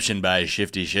 and deception by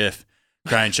Shifty Schiff,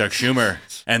 crying Chuck Schumer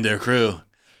and their crew.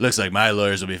 Looks like my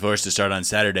lawyers will be forced to start on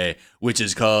Saturday, which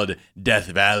is called Death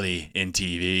Valley in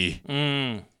TV.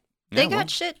 They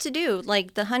got shit to do.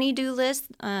 Like the honey-do list,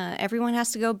 everyone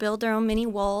has to go build their own mini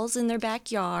walls in their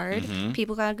backyard.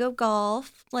 People got to go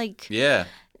golf. Like, yeah.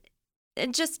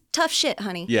 Just tough shit,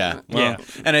 honey. Yeah. Well,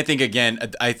 and I think, again,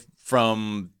 at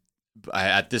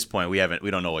this point, we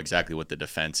don't know exactly what the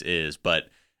defense is, but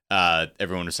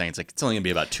everyone was saying it's only going to be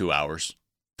about 2 hours.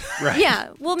 Right. Yeah.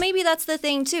 Well, maybe that's the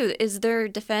thing, too, is their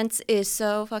defense is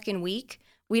so fucking weak.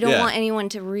 We don't want anyone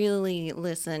to really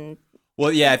listen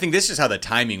Well, yeah, I think this is how the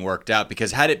timing worked out,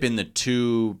 because had it been the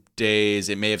 2 days,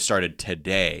 it may have started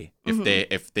today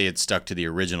if they had stuck to the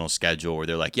original schedule where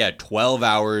they're like, 12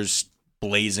 hours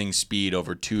blazing speed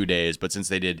over 2 days. But since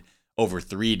they did over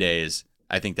 3 days,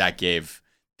 I think that gave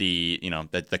the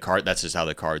card. That's just how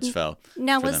the cards fell.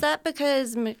 Now, was that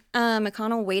because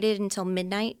McConnell waited until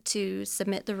midnight to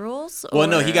submit the rules? Well,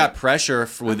 no, he got pressure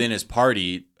within his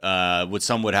party. What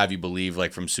some would have you believe,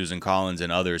 like from Susan Collins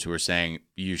and others who were saying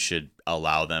you should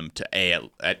allow them to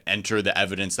enter the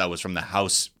evidence that was from the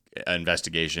House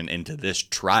investigation into this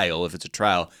trial, if it's a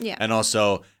trial, and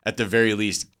also at the very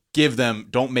least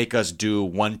don't make us do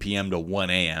 1 p.m. to 1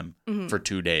 a.m. For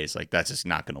 2 days. Like, that's just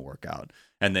not going to work out.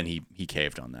 And then he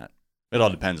caved on that. It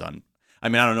all depends on, I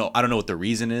don't know. I don't know what the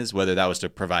reason is, whether that was to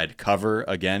provide cover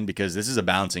again, because this is a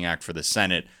balancing act for the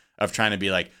Senate of trying to be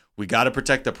like, we got to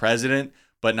protect the president,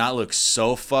 but not look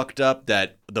so fucked up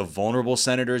that the vulnerable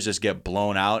senators just get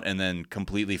blown out and then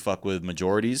completely fuck with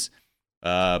majorities.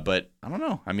 But I don't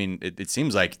know. I mean, it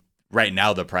seems like right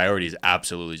now the priority is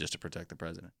absolutely just to protect the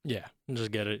president. Yeah,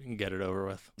 just get it over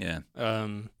with. Yeah.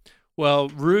 Well,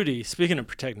 Rudy, speaking of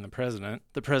protecting the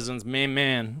president's main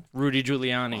man, Rudy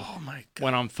Giuliani,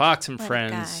 went on Fox and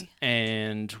Friends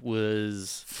and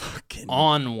was fucking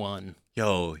on one.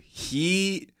 Yo,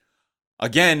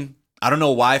 again, I don't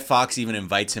know why Fox even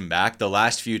invites him back. The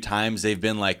last few times they've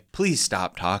been like, please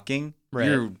stop talking. Right.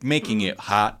 You're making it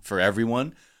hot for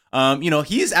everyone.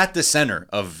 He is at the center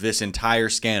of this entire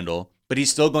scandal, but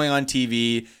he's still going on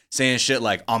TV saying shit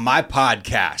like, on my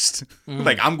podcast,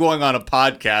 like, I'm going on a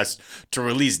podcast to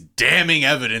release damning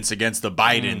evidence against the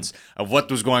Bidens of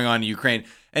what was going on in Ukraine.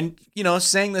 And,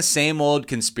 saying the same old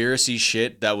conspiracy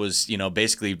shit that was,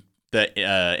 basically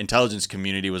the intelligence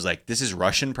community was like, this is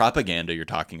Russian propaganda you're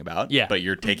talking about. Yeah. But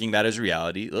you're taking that as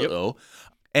reality. Uh-oh. Yep.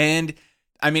 And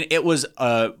it was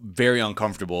a very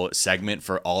uncomfortable segment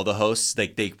for all the hosts.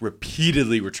 Like, they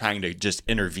repeatedly were trying to just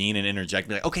intervene and interject.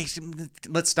 Be like, okay,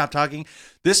 let's stop talking.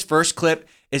 This first clip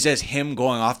is just him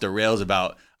going off the rails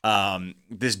about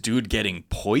this dude getting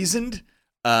poisoned.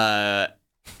 I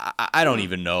don't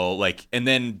even know. Like, and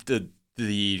then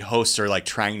the hosts are like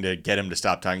trying to get him to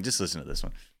stop talking. Just listen to this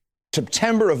one.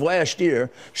 September of last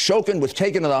year, Shokin was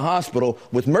taken to the hospital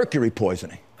with mercury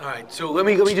poisoning. All right, so let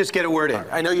me just get a word in.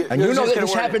 I know you. And you know that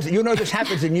this happens. You know this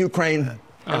happens in Ukraine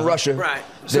and Russia. Right.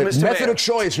 So, the method of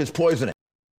choice is poisoning.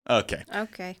 Okay.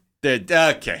 Okay.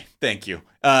 Okay. Thank you.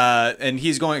 And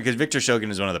he's going because Viktor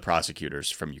Shokin is one of the prosecutors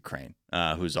from Ukraine,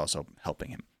 who's also helping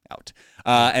him out.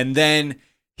 And then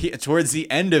towards the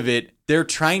end of it, they're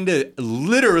trying to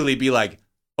literally be like,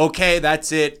 "Okay,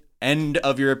 that's it. End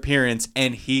of your appearance,"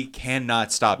 and he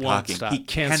cannot stop talking. Stop. He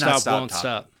can't cannot stop, won't talking.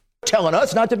 Stop. Telling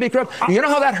us not to be corrupt. You know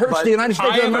how that hurts the United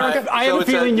States of America? I have a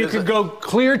feeling you could go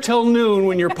clear till noon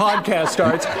when your podcast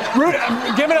starts.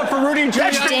 Give it up for Rudy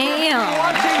Giuliani. Damn.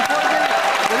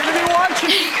 We're going to be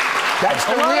watching. That's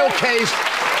the real case.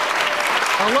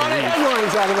 A lot of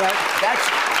headlines out of that.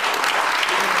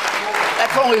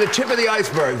 That's only the tip of the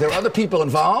iceberg. There are other people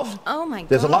involved. Oh, my God.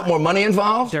 There's a lot more money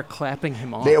involved. They're clapping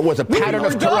him off. There was a pattern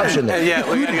of corruption there.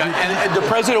 And the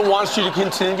president wants you to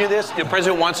continue this? The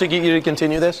president wants to get you to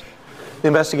continue this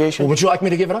investigation? Well, would you like me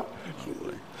to give it up?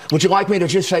 Would you like me to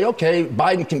just say, okay,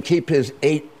 Biden can keep his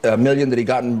 $8 million that he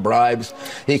got in bribes.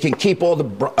 He can keep all the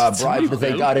bribes that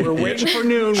they got in. We're waiting for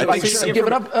noon. Should I give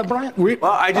it up, Brian?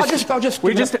 I'll just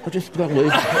go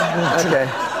leave. Okay.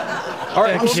 All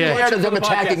right, I'm scared of them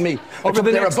attacking me.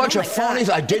 They're a bunch of phonies.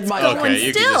 I did my own. Okay,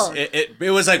 you can just,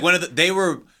 it was like one of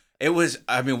the,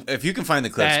 if you can find the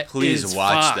clips, please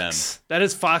watch them. That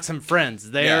is Fox and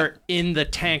Friends. They are in the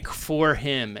tank for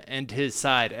him and his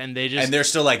side, and they're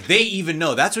still like, they even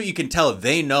know. That's what you can tell.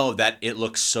 They know that it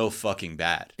looks so fucking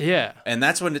bad. Yeah. And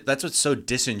that's what's so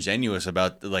disingenuous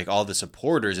about like all the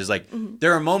supporters is like,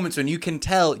 there are moments when you can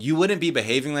tell you wouldn't be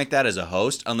behaving like that as a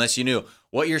host unless you knew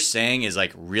what you're saying is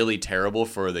like really terrible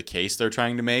for the case they're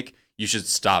trying to make. You should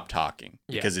stop talking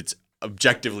because it's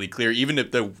objectively clear. Even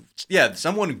if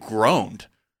someone groaned.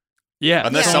 Yeah.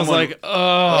 Unless someone like,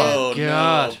 oh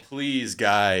God. No, please,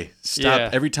 guy, stop. Yeah.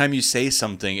 Every time you say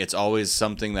something, it's always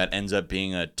something that ends up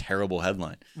being a terrible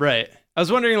headline. Right. I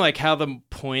was wondering like how the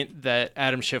point that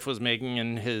Adam Schiff was making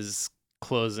in his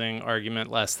closing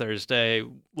argument last Thursday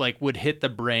like would hit the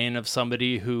brain of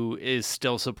somebody who is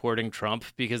still supporting Trump,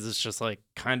 because it's just like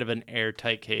kind of an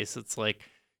airtight case. It's like,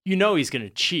 he's going to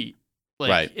cheat. Like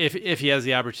right. if he has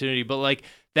the opportunity, but like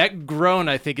that groan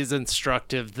I think is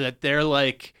instructive, that they're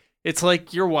like, it's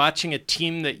like you're watching a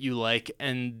team that you like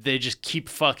and they just keep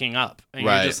fucking up and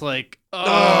you're just like,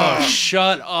 Oh,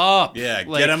 shut up. Yeah,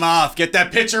 Like, get him off. Get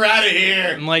that pitcher out of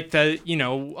here. And like that, you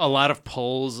know, a lot of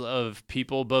polls of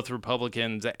people, both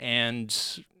Republicans and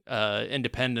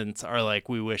independents, are like,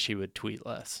 we wish he would tweet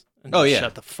less. And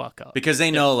shut the fuck up. Because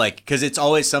they know, like, because it's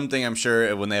always something, I'm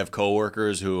sure, when they have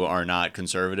coworkers who are not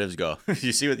conservatives, go,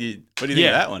 you see what do you think of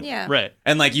that one? Yeah. Right.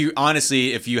 And like, you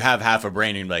honestly, if you have half a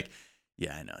brain, you're like,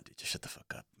 yeah, I know, dude, just shut the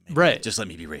fuck up. Maybe, right. Just let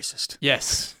me be racist.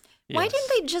 Yes. Why didn't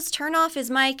they just turn off his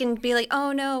mic and be like,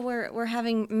 "Oh no, we're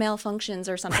having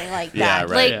malfunctions" or something like that? Yeah,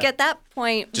 right. Like at that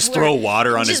point, just throw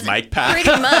water on his mic pad.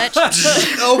 Pretty much.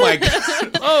 Oh my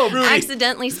god! Oh, Rudy.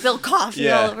 Accidentally spill coffee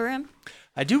all over him.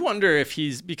 I do wonder if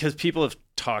he's, because people have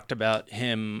talked about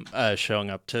him showing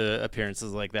up to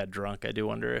appearances like that drunk. I do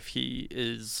wonder if he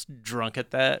is drunk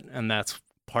at that, and that's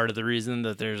part of the reason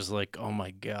that there's like, oh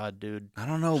my god, dude. I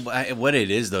don't know what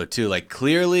it is though, too. Like,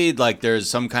 clearly, like, there's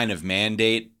some kind of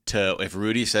mandate to, if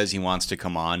Rudy says he wants to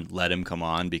come on, let him come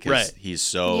on, because he's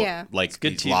so like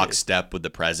he's lockstep with the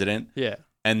president. Yeah.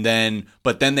 And then,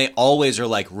 but then they always are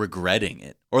like regretting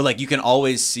it, or like you can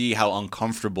always see how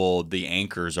uncomfortable the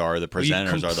anchors are, the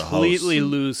presenters are, the hosts. Completely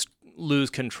lose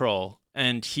control,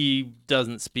 and he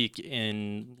doesn't speak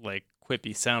in like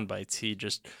quippy sound bites. He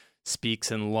just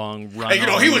speaks in long run. Hey, you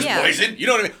know, he was poisoned. You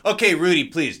know what I mean? Okay, Rudy,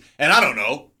 please. And I don't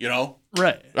know, you know.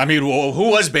 Right. I mean, who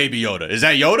was Baby Yoda? Is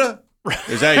that Yoda?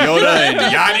 Is that Yoda and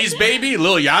Yachty's baby?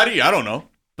 Lil Yachty? I don't know.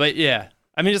 But yeah,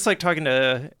 I mean, it's like talking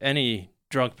to any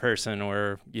drunk person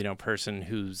or, you know, person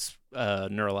whose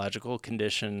neurological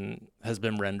condition has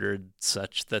been rendered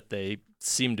such that they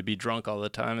seem to be drunk all the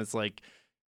time. It's like,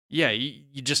 yeah,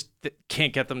 you just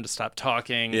can't get them to stop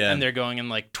talking, and they're going in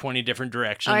like 20 different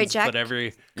directions. All right, Jack, but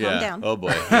calm down. Oh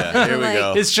boy, yeah, here we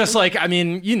go. It's just like, I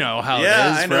mean, you know how it is,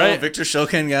 I know. right? Victor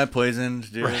Shokin got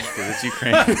poisoned, dude, because it's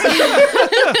Ukraine.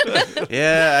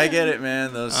 Yeah, I get it,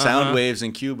 man. Those sound waves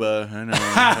in Cuba. I know.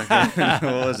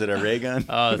 What was it, a ray gun?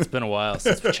 Oh, it's been a while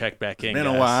since we checked back in. It's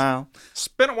been a while. It's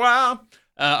been a while.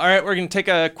 All right, we're going to take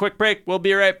a quick break. We'll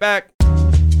be right back.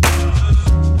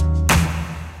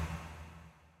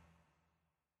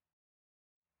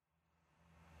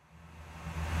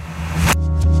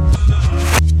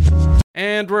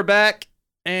 And we're back,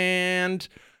 and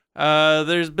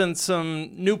there's been some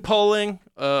new polling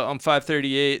on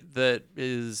 538 that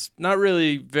is not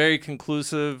really very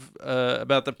conclusive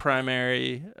about the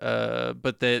primary,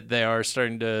 but they are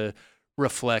starting to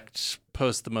reflect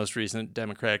post the most recent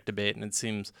Democratic debate, and it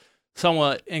seems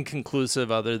somewhat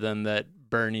inconclusive, other than that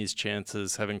Bernie's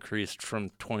chances have increased from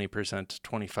 20% to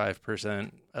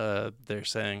 25%, they're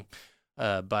saying.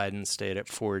 Biden stayed at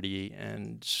 40,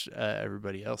 and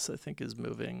everybody else, I think, is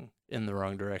moving in the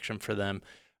wrong direction for them.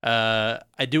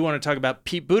 I do want to talk about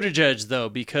Pete Buttigieg, though,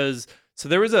 because so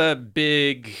there was a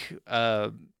big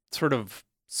sort of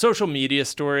social media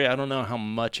story. I don't know how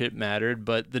much it mattered,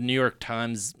 but the New York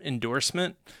Times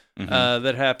endorsement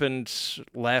that happened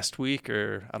last week,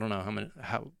 or I don't know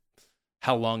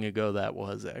how long ago that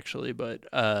was actually, but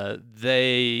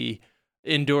they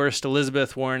endorsed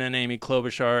Elizabeth Warren and Amy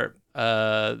Klobuchar.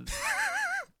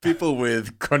 People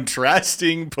with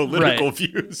contrasting political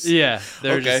views. Yeah,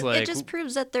 they're just like, it just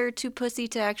proves that they're too pussy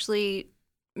to actually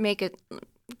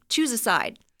choose a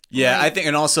side. Yeah, right? I think,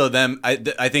 and also them. I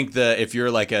think if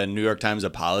you're like a New York Times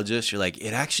apologist, you're like,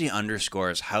 it actually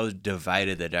underscores how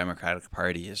divided the Democratic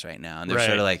Party is right now, and they're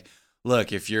sort of like,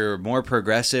 look, if you're more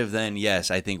progressive, then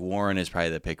yes, I think Warren is probably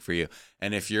the pick for you.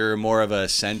 And if you're more of a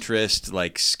centrist,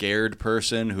 like scared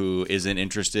person who isn't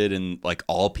interested in like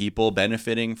all people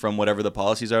benefiting from whatever the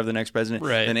policies are of the next president,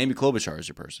 then Amy Klobuchar is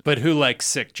your person. But who likes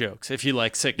sick jokes? If you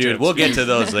like sick jokes. Dude, we'll get to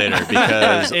those later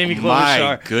because Amy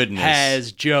Klobuchar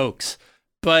has jokes.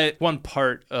 But one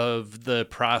part of the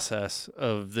process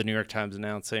of the New York Times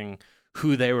announcing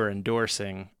who they were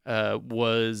endorsing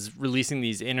was releasing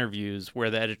these interviews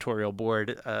where the editorial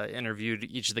board interviewed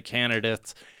each of the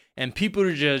candidates. And Pete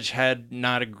Buttigieg had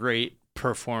not a great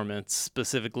performance,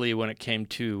 specifically when it came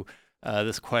to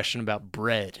this question about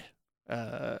bread.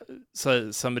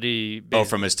 So somebody...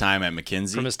 from his time at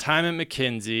McKinsey? From his time at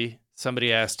McKinsey,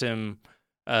 somebody asked him...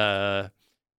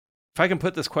 if I can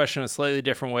put this question a slightly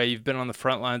different way, you've been on the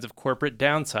front lines of corporate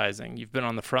downsizing. You've been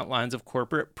on the front lines of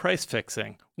corporate price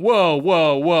fixing.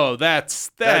 Whoa.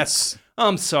 That's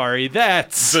I'm sorry.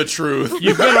 That's the truth.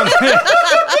 You've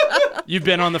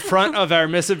been on the front of our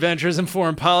misadventures in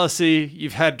foreign policy.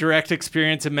 You've had direct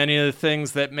experience in many of the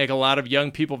things that make a lot of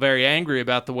young people very angry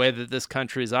about the way that this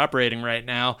country is operating right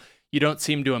now. You don't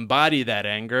seem to embody that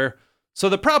anger. So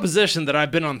the proposition that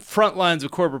I've been on the front lines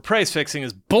of corporate price fixing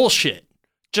is bullshit.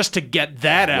 Just to get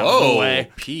that out of the way.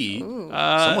 Pete.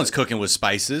 Someone's cooking with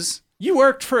spices. You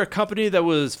worked for a company that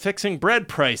was fixing bread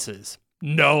prices.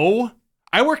 No.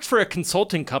 I worked for a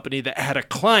consulting company that had a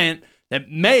client that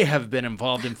may have been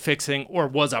involved in fixing or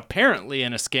was apparently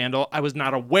in a scandal. I was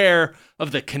not aware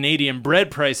of the Canadian bread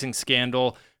pricing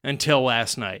scandal until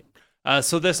last night.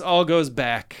 So this all goes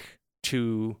back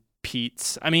to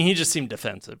Pete's. I mean, he just seemed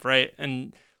defensive, right?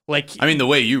 And like, I mean, the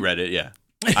way you read it, yeah.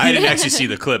 I didn't actually see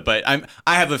the clip, but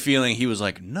I have a feeling he was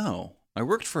like, no, I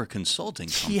worked for a consulting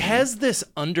company. He has this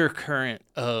undercurrent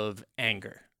of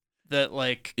anger that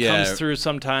like comes through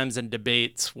sometimes in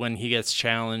debates when he gets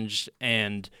challenged,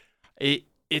 and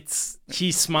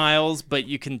he smiles, but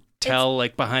you can tell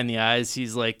like behind the eyes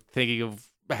he's like thinking of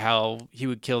how he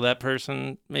would kill that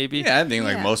person, maybe. Yeah, I think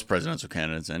like most presidential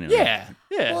candidates anyway.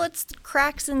 Yeah. Well, it's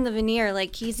cracks in the veneer.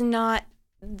 Like, he's not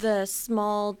the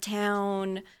small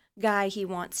town guy he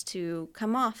wants to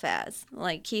come off as.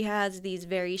 Like, he has these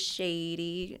very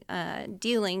shady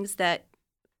dealings that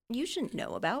you shouldn't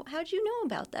know about. How'd you know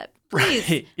about that? Please,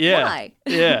 right. Yeah. Why?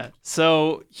 Yeah.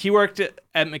 So he worked at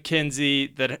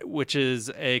McKinsey, which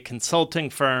is a consulting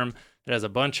firm that has a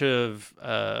bunch of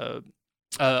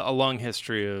a long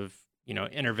history of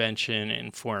intervention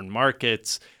in foreign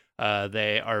markets.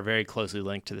 They are very closely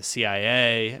linked to the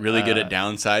CIA. Really good at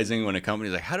downsizing when a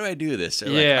company's like, how do I do this? They're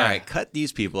like, all right, cut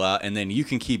these people out, and then you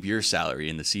can keep your salary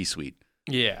in the C-suite.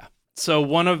 Yeah. So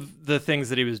one of the things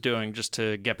that he was doing, just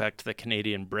to get back to the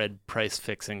Canadian bread price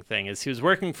fixing thing, is he was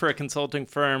working for a consulting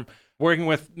firm, working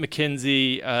with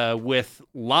McKinsey with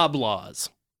Loblaws.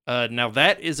 Now,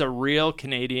 that is a real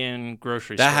Canadian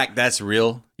grocery store. That's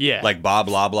real? Yeah. Like Bob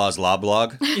Loblaw's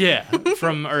Loblog? Yeah,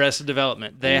 from Arrested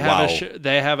Development. They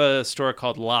have a store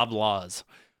called Loblaws.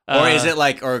 Or is it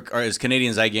like, or is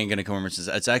Canadian Zygang going to come over and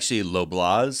say, it's actually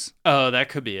Loblaws? Oh, that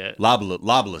could be it.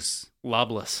 Lobless.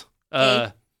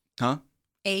 Huh?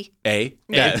 A.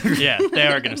 Yeah, they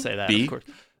are going to say that, B? of course.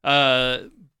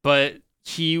 But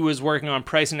he was working on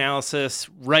price analysis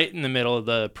right in the middle of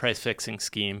the price fixing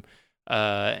scheme.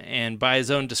 And by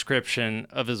his own description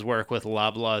of his work with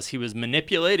Loblaws, he was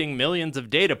manipulating millions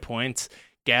of data points,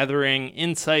 gathering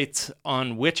insights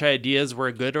on which ideas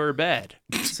were good or bad.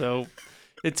 So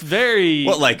it's very...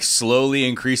 What, like slowly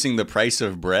increasing the price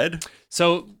of bread?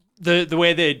 So the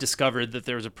way they discovered that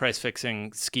there was a price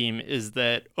fixing scheme is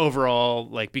that overall,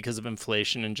 like because of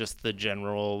inflation and just the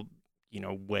general,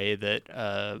 way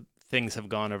that things have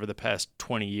gone over the past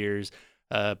 20 years,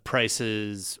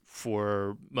 prices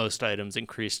for most items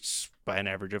increased by an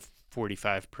average of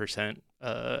 45%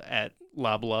 at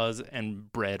Loblaws,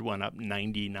 and bread went up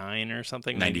 99 or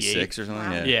something. 96 or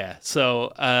something? Wow. Yeah.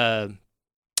 So,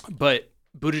 but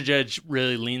Buttigieg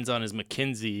really leans on his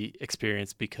McKinsey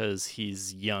experience because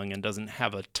he's young and doesn't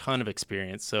have a ton of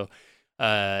experience. So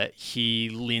he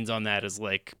leans on that as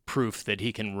like proof that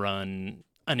he can run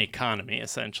an economy,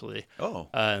 essentially.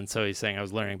 And so he's saying, I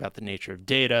was learning about the nature of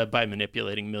data by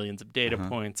manipulating millions of data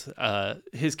points.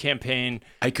 His campaign...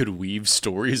 I could weave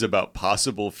stories about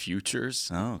possible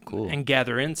futures. Oh, cool. And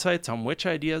gather insights on which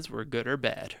ideas were good or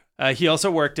bad. He also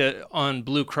worked on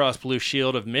Blue Cross Blue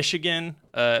Shield of Michigan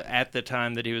at the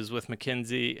time that he was with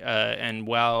McKinsey. And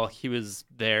while he was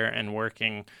there and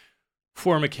working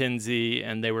for McKinsey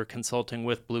and they were consulting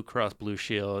with Blue Cross Blue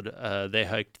Shield, they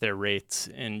hiked their rates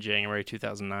in January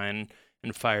 2009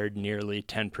 and fired nearly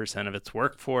 10% of its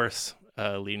workforce,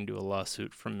 leading to a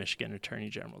lawsuit from Michigan Attorney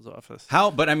General's office. How?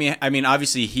 But I mean,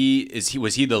 obviously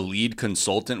was he the lead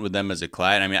consultant with them as a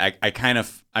client?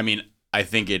 I mean, I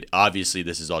think obviously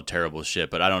this is all terrible shit,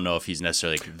 but I don't know if he's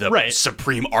necessarily like the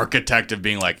supreme architect of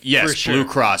being like, yes, sure. Blue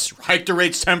Cross, hike the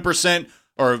rates 10%,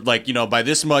 or like, by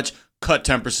this much, cut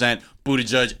 10%,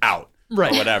 Buttigieg out, or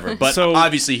whatever. But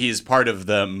obviously he's part of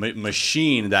the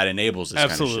machine that enables this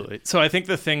kind of shit. So I think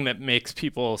the thing that makes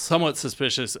people somewhat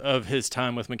suspicious of his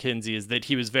time with McKinsey is that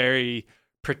he was very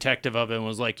protective of it and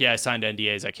was like, yeah, I signed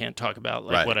NDAs. I can't talk about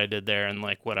what I did there and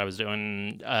like what I was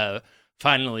doing.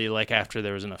 Finally, like after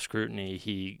there was enough scrutiny,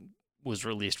 he was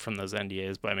released from those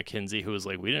NDAs by McKinsey, who was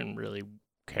like, we didn't really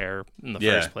care in the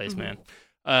first place, man.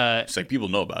 It's like, people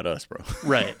know about us, bro.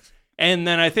 Right. And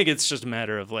then I think it's just a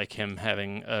matter of like him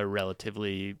having a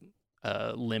relatively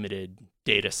limited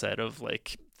data set of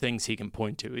like things he can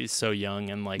point to. He's so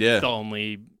young, and like the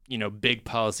only, big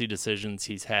policy decisions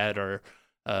he's had are,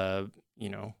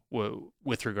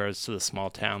 with regards to the small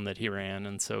town that he ran.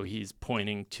 And so he's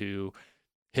pointing to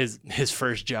his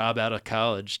first job out of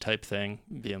college type thing,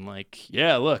 being like,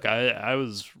 yeah, look, I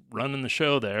was running the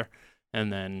show there.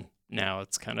 And then now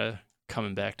it's kind of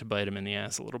coming back to bite him in the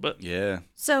ass a little bit. Yeah.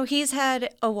 So he's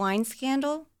had a wine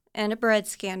scandal and a bread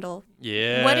scandal.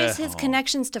 Yeah. What is his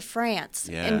connections to France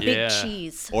and big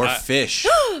cheese? Or fish,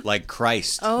 like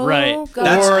Christ. Oh, right.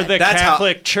 God. Or the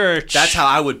Catholic Church. That's how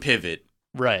I would pivot.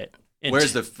 Right.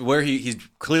 Where he's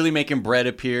clearly making bread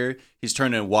appear. He's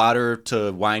turning water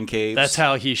to wine caves. That's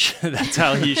how he should. That's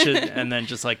how he should, and then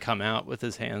just like come out with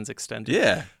his hands extended.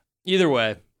 Yeah. Either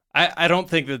way, I don't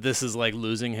think that this is like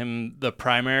losing him the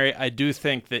primary. I do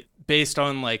think that based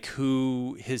on like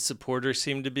who his supporters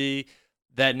seem to be,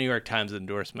 that New York Times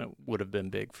endorsement would have been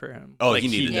big for him. Oh, like,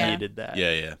 he needed that.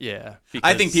 Yeah. Because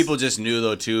I think people just knew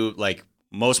though too. Like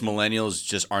most millennials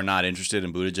just are not interested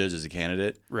in Buttigieg as a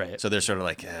candidate. Right. So they're sort of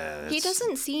like, he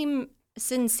doesn't seem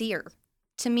sincere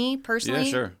to me personally.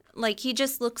 Yeah, sure. Like he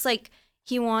just looks like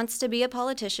he wants to be a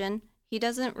politician. He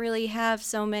doesn't really have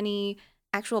so many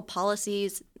actual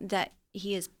policies that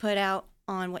he has put out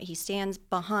on what he stands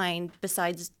behind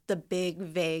besides the big,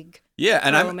 vague. Yeah,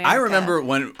 and I remember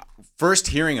when first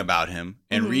hearing about him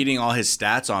and reading all his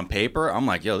stats on paper, I'm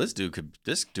like, yo, this dude could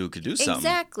do something.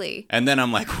 Exactly. And then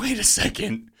I'm like, wait a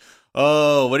second.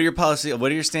 Oh, what are your policies?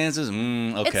 What are your stances?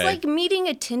 Okay. It's like meeting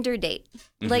a Tinder date.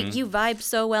 Like you vibe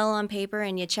so well on paper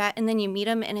and you chat and then you meet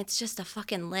him and it's just a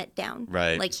fucking letdown.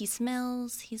 Right. Like he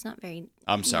smells. He's not very.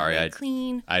 I'm sorry. Very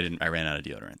clean. I ran out of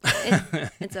deodorant.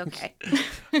 It's okay.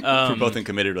 We're both in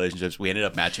committed relationships. We ended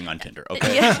up matching on Tinder.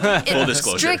 Okay. Full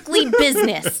disclosure. Strictly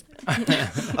business.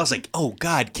 I was like, oh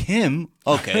God, Kim.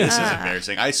 Okay, this is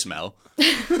embarrassing. I smell.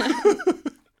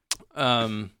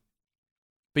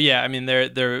 But yeah, I mean,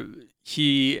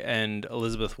 he and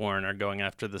Elizabeth Warren are going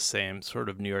after the same sort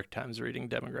of New York Times reading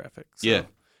demographic. So, yeah.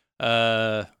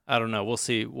 I don't know. We'll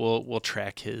see. We'll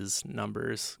track his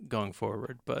numbers going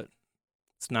forward, but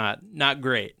it's not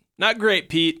great. Not great,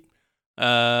 Pete.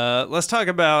 Let's talk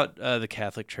about the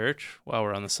Catholic Church while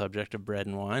we're on the subject of bread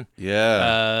and wine.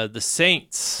 Yeah. The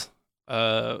Saints.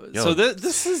 So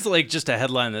this is like just a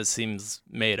headline that seems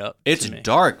made up. It's to me.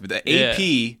 dark. The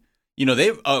AP. You know,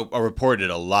 they've reported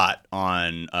a lot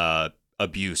on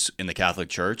abuse in the Catholic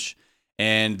Church,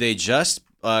 and they just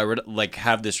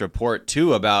have this report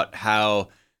too about how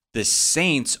the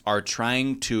Saints are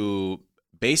trying to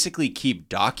basically keep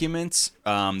documents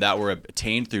that were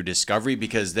obtained through discovery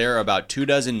because there are about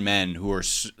 24 men who are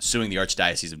suing the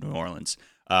Archdiocese of New Orleans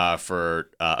for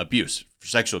abuse, for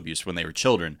sexual abuse when they were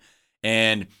children,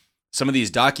 and some of these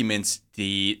documents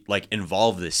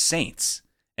involve the Saints.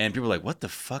 And people are like, what the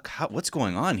fuck? What's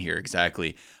going on here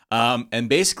exactly? And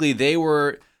basically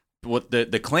the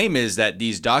claim is that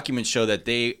these documents show that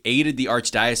they aided the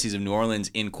Archdiocese of New Orleans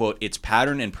in, quote, its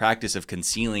pattern and practice of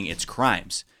concealing its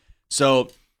crimes. So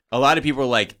a lot of people are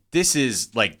like,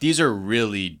 these are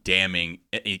really damning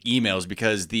emails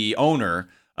because the owner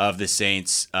of the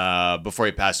Saints, before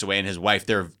he passed away, and his wife,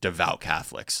 they're devout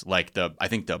Catholics. I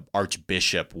think the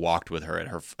Archbishop walked with her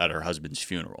at her husband's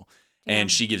funeral.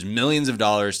 And she gives millions of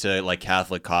dollars to like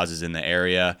Catholic causes in the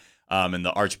area. And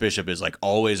the Archbishop is like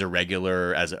always a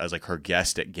regular as like her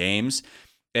guest at games.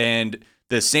 And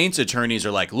the Saints attorneys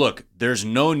are like, look, there's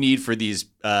no need for these,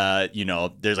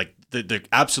 there's like, they're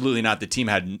absolutely not. The team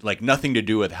had like nothing to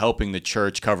do with helping the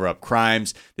church cover up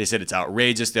crimes. They said it's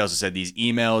outrageous. They also said these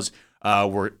emails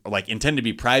were like intended to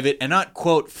be private and not,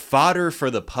 quote, fodder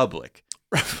for the public.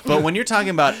 But when you're talking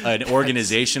about an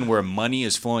organization where money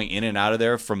is flowing in and out of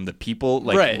there from the people,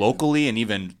 locally, and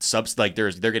even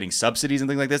they're getting subsidies and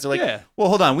things like this, they're like, well,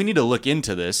 hold on, we need to look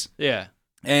into this. Yeah.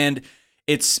 And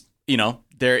it's,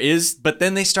 there is, but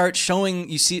then they start showing,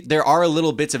 you see, there are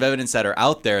little bits of evidence that are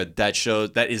out there that show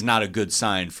that is not a good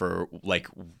sign for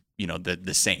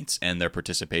the Saints and their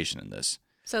participation in this.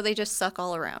 So they just suck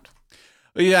all around.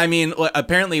 Yeah, I mean,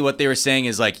 apparently what they were saying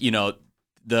is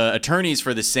the attorneys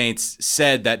for the Saints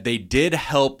said that they did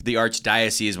help the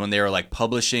Archdiocese when they were like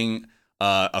publishing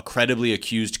a credibly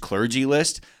accused clergy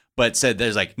list, but said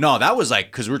there's no, that was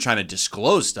because we're trying to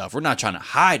disclose stuff. We're not trying to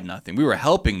hide nothing. We were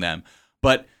helping them.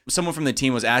 But someone from the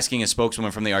team was asking a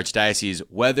spokeswoman from the Archdiocese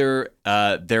whether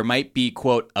there might be,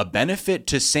 quote, a benefit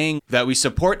to saying that we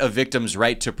support a victim's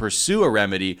right to pursue a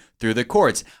remedy through the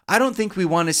courts. I don't think we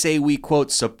want to say we,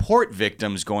 quote, support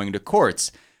victims going to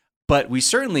courts. But we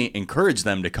certainly encourage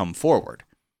them to come forward.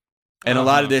 And a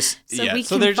lot of this,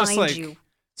 So they're just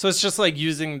so it's just like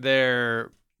using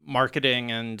their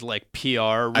marketing and like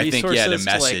PR resources. I think the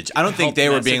message. I don't think they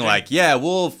were being like,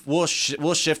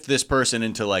 we'll shift this person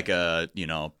into like a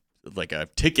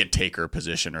ticket taker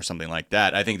position or something like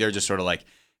that. I think they're just sort of like,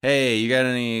 hey, you got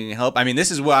any help? I mean,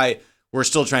 this is why we're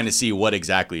still trying to see what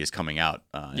exactly is coming out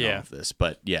in all of this.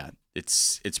 But yeah,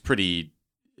 it's pretty,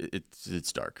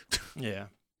 it's dark. Yeah.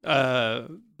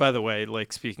 By the way,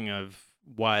 speaking of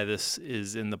why this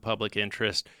is in the public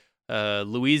interest,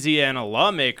 Louisiana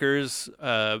lawmakers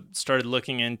started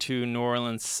looking into New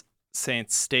Orleans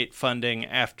Saints state funding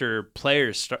after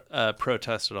players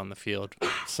protested on the field.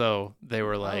 So they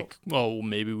were like, "Oh, well,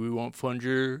 maybe we won't fund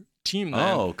your team then.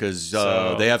 Oh, because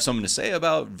they have something to say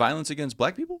about violence against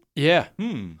black people? Yeah.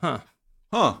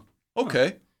 Huh.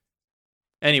 Okay.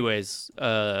 Anyways,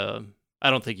 I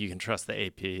don't think you can trust the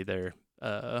AP. They're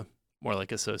more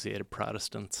like Associated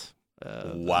Protestants.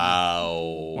 Wow.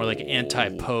 More like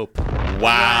anti-Pope.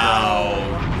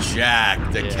 Wow.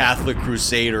 Jack, the Catholic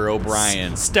Crusader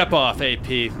O'Brien. Step off, AP.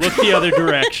 Look the other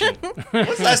direction.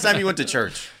 When's the last time you went to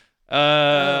church?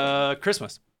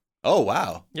 Christmas. Oh,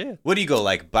 wow. Yeah. What do you go,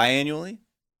 like, biannually?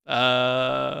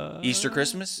 Easter,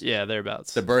 Christmas? Yeah,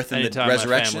 thereabouts. The birth and Anytime the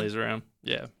resurrection? My family's around.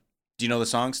 Yeah. Do you know the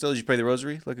song still? Did you pray the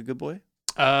rosary like a good boy?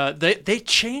 They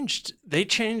changed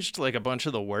like a bunch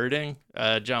of the wording.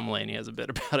 John Mulaney has a bit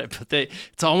about it, but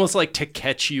it's almost like to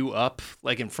catch you up,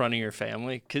 like in front of your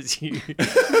family, because you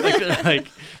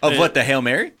what, the Hail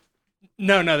Mary?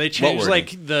 No, they changed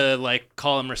like the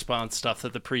call and response stuff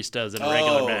that the priest does in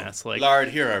regular mass. Like, Lord,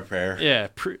 hear our prayer. Yeah,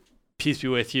 peace be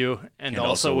with you, and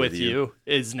also with you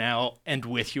is now, and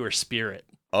with your spirit.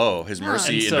 Oh, His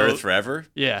mercy in earth forever.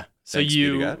 Yeah, so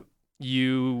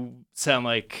you sound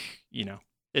like,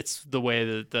 it's the way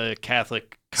that the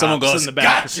Catholic cops someone goes, in the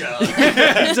back. Gotcha.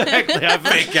 Exactly.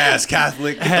 Fake ass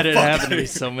Catholic. Had it happen to me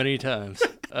so many times.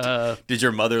 Did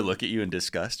your mother look at you in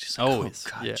disgust? She's like, always.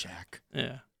 Oh, God, Jack.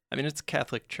 Yeah. I mean, it's a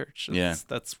Catholic church.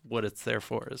 That's what it's there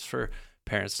for, is for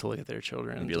parents to look at their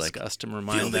children and disgust and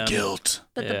remind them. Feel the guilt.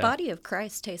 But the body of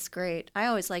Christ tastes great. I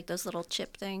always like those little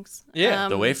chip things. Yeah.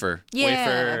 The wafer.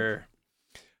 Yeah.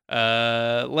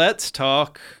 Wafer. Let's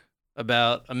talk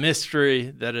about a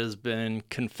mystery that has been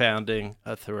confounding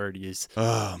authorities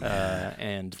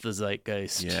and the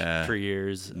zeitgeist for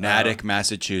years. Natick,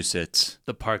 Massachusetts.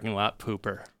 The parking lot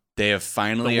pooper. They have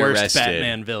finally the worst arrested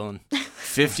Batman villain.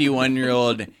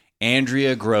 51-year-old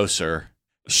Andrea Grosser.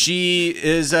 She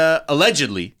is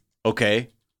allegedly,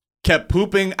 kept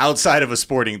pooping outside of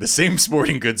the same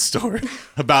sporting goods store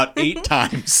about 8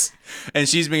 times. And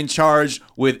she's being charged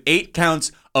with 8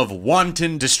 counts of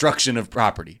wanton destruction of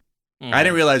property. I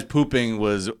didn't realize pooping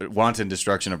was wanton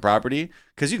destruction of property,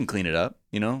 because you can clean it up,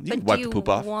 you can wipe the poop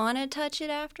off. Do you want to touch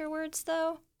it afterwards,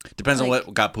 though? Depends on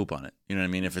what got poop on it. You know what I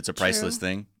mean? If it's a priceless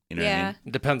thing, you know what I mean?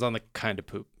 It depends on the kind of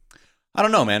poop. I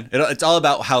don't know, man. It's all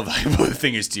about how valuable the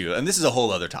thing is to you. And this is a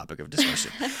whole other topic of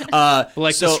discussion.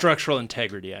 The structural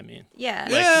integrity, I mean.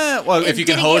 Yeah. Well, if you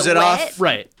can hose it off.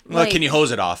 Right. Well, can you hose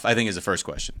it off? I think is the first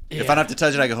question. Yeah. If I don't have to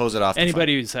touch it, I can hose it off.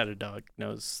 Anybody who's had a dog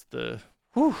knows there's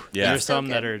some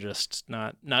that are just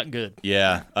not good.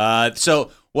 Yeah.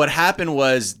 So what happened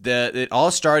was that it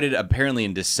all started apparently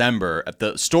in December.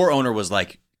 The store owner was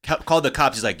like, called the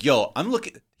cops. He's like, yo, I'm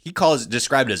looking. He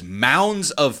described it as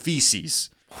mounds of feces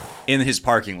in his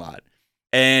parking lot.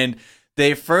 And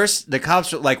the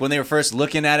cops, like, when they were first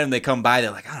looking at him, they come by,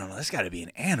 they're like, I don't know, that's got to be an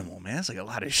animal, man. That's like a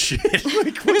lot of shit.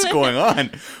 Like, what's going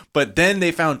on? But then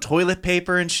they found toilet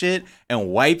paper and shit and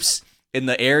wipes in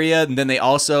the area. And then they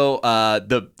also,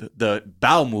 the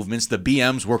bowel movements, the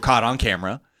BMs were caught on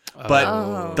camera.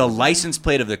 But the license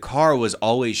plate of the car was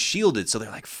always shielded. So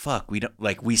they're like, fuck,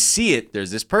 we see it.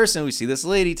 There's this person, we see this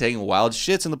lady taking wild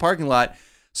shits in the parking lot.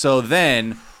 So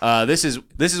then, this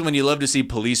is when you love to see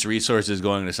police resources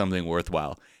going to something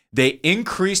worthwhile. They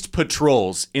increased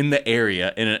patrols in the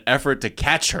area in an effort to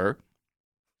catch her,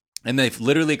 and they've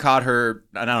literally caught her.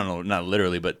 I don't know, not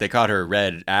literally, but they caught her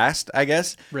red-assed, I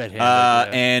guess.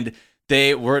 Red-handed. And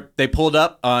they pulled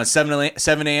up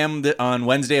 7 a.m. on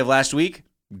Wednesday of last week.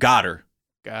 Got her.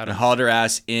 And hauled her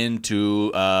ass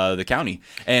into the county.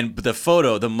 And the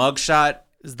photo, the mugshot,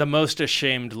 is the most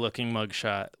ashamed looking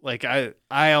mugshot. Like,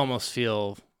 I almost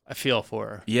feel for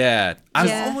her. Yeah.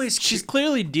 She's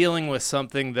clearly dealing with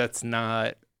something that's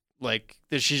not like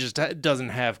that she just doesn't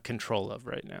have control of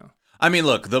right now. I mean,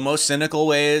 look, the most cynical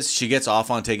way is she gets off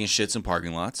on taking shits in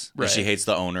parking lots. Right. She hates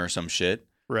the owner or some shit.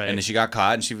 Right. And then she got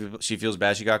caught and she feels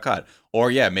bad she got caught. Or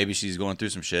maybe she's going through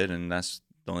some shit and that's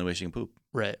the only way she can poop.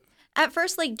 Right. At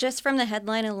first, like, just from the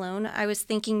headline alone, I was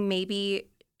thinking maybe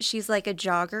she's like a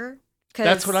jogger.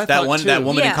 That's what I thought too. That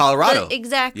woman in Colorado.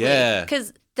 Exactly. Yeah.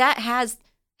 Because that has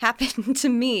happened to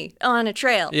me on a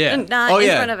trail. Yeah. Not in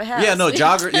front of a house. Yeah, no,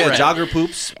 jogger. Yeah, jogger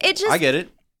poops. I get it.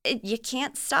 You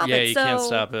can't stop it. Yeah, you can't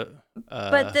stop it.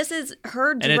 But this is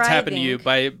her driving. And it's happened to you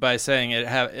by saying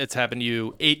it's happened to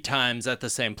you 8 times at the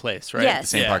same place, right? Yes.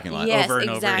 The same parking lot. Yes, over and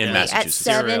exactly. over in Massachusetts.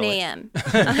 At 7 a.m.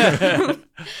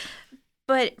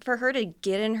 But for her to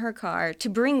get in her car, to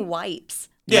bring wipes.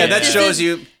 Yeah, that shows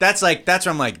you. That's where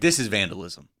I'm like, this is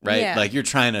vandalism, right? Yeah. Like you're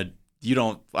trying to. I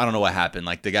don't know what happened.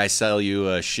 Like the guy sell you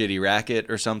a shitty racket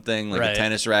or something, like a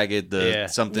tennis racket.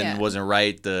 Something wasn't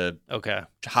right. The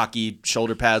hockey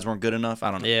shoulder pads weren't good enough.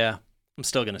 I don't know. Yeah, I'm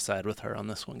still gonna side with her on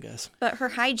this one, guys. But her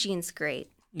hygiene's great.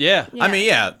 Yeah. I mean,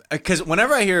 yeah, because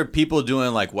whenever I hear people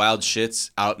doing like wild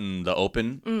shits out in the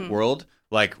open world,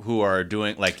 like who are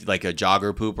doing like a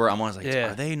jogger pooper, I'm always like,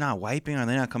 are they not wiping? Are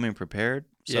they not coming prepared?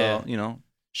 So, you know.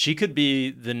 She could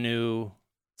be the new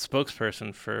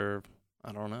spokesperson for,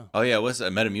 I don't know. Oh, yeah. What's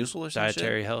that? Metamucil or something?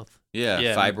 Dietary health.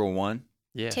 Yeah. Fiber One.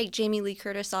 Yeah. Take Jamie Lee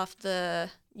Curtis off the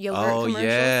yogurt commercials.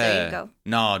 Yeah. There you go.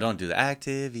 No, don't do that.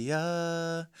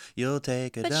 Activia, you'll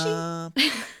take a dump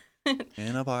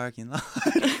in a parking lot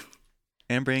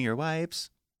and bring your wipes.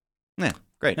 Yeah,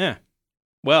 great. Yeah.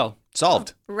 Well,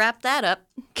 solved. Wrap that up.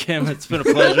 Kim, it's been a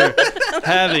pleasure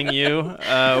having you.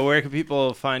 Where can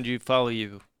people find you, follow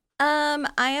you?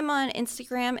 I am on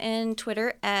Instagram and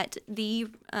Twitter at the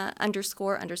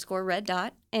 _ red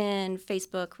dot, and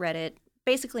Facebook, Reddit,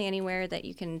 basically anywhere that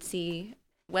you can see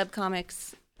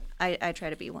webcomics. I try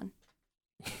to be one.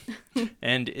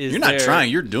 And you're not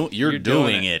trying. You're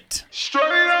doing it. Straight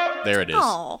up. There it is.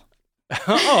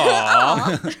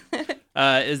 Aww.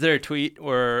 Is there a tweet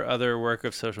or other work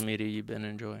of social media you've been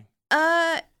enjoying?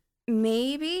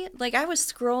 Maybe. Like, I was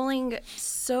scrolling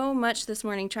so much this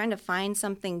morning trying to find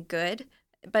something good,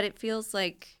 but it feels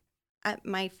like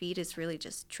my feed is really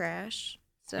just trash.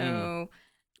 So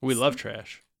we love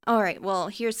trash. All right. Well,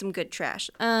 here's some good trash.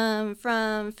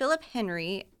 From Philip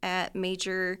Henry at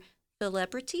Major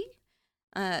Celebrity.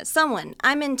 Someone,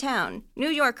 I'm in town. New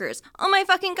Yorkers. Oh my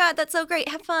fucking God, that's so great.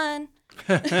 Have fun.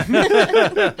 And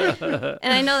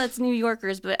I know that's New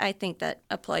Yorkers, but I think that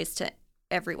applies to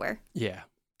everywhere. Yeah.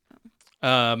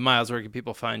 Miles, where can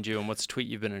people find you, and what's a tweet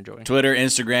you've been enjoying? Twitter,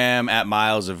 Instagram, at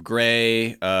Miles of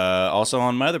Gray. Also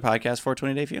on my other podcast,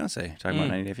 420 Day Fiance, talking about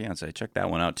 90 Day Fiance. Check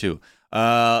that one out too.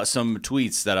 Some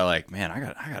tweets that I like. Man, I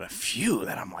got a few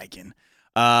that I'm liking.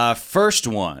 First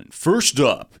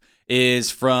up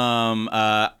is from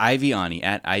Iviani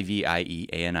at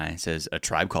Ivieani. Says a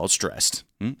tribe called Stressed.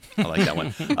 I like that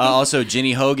one. Also,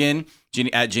 Ginny Hogan,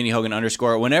 at Ginny Hogan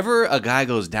 _. Whenever a guy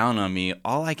goes down on me,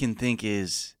 all I can think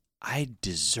is, I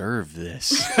deserve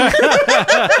this.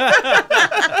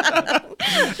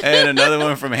 And another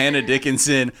one from Hannah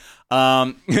Dickinson.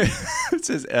 It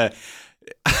says,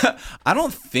 I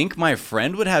don't think my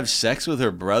friend would have sex with her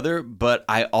brother, but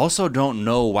I also don't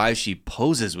know why she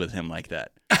poses with him like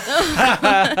that.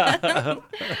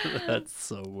 That's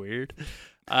so weird.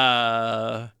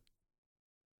 Some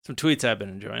tweets I've been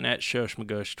enjoying. At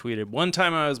Shoshmagosh tweeted, one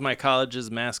time I was my college's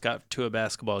mascot to a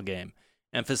basketball game.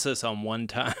 Emphasis on one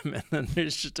time, and then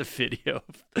there's just a video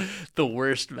of the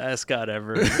worst mascot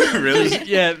ever. Really?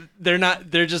 Yeah,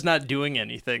 they're just not doing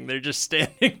anything. They're just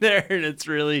standing there, and it's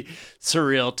really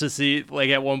surreal to see. Like,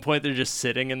 at one point, they're just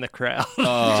sitting in the crowd,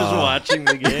 just watching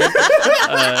the game.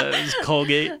 It's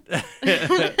Colgate.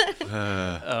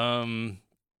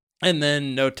 And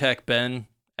then No Tech Ben,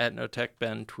 at No Tech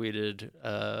Ben, tweeted,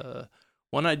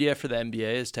 one idea for the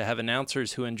NBA is to have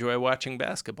announcers who enjoy watching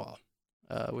basketball.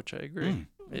 Which I agree.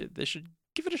 They should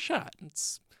give it a shot.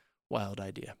 It's a wild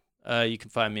idea. You can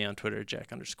find me on Twitter at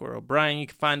Jack_O'Brien. You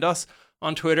can find us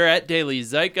on Twitter at Daily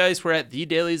Zeitgeist. We're at The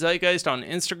Daily Zeitgeist. On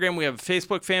Instagram, we have a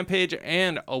Facebook fan page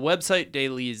and a website,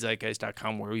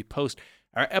 dailyzeitgeist.com, where we post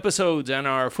our episodes and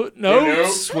our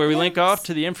footnotes, where we link off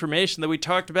to the information that we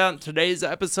talked about in today's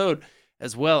episode,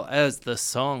 as well as the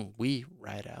song we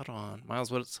ride out on. Miles,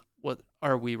 what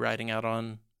are we riding out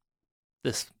on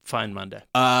this fine Monday?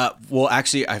 Well,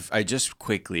 actually, I just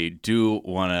quickly do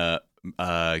want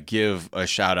to give a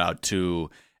shout out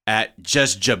to at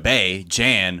Just Jabay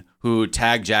Jan, who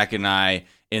tagged Jack and I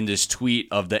in this tweet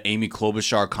of the Amy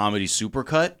Klobuchar comedy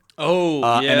supercut. Oh,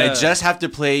 yeah. And I just have to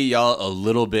play y'all a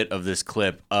little bit of this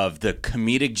clip of the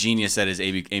comedic genius that is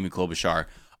Amy Klobuchar.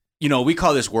 You know, we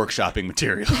call this workshopping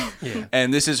material. Yeah.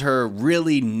 And this is her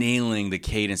really nailing the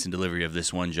cadence and delivery of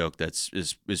this one joke that's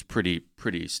is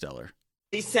pretty stellar.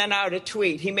 He sent out a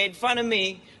tweet. He made fun of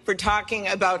me for talking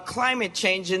about climate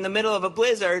change in the middle of a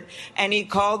blizzard, and he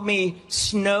called me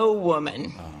Snow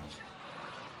Woman. Oh.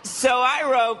 So I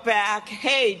wrote back,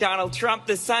 hey, Donald Trump,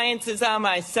 the science is on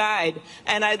my side,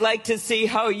 and I'd like to see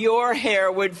how your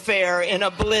hair would fare in a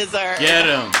blizzard. Get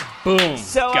him. Boom.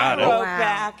 So Got I it. wrote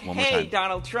back, hey,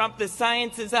 Donald Trump, the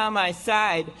science is on my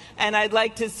side, and I'd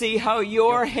like to see how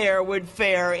your hair would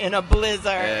fare in a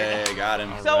blizzard. Hey, got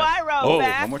him. So I wrote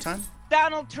back. One more time.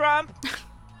 Donald Trump,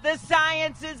 the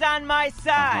science is on my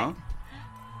side.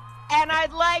 And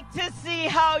I'd like to see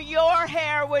how your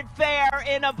hair would fare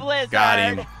in a blizzard. Got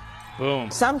him. Boom.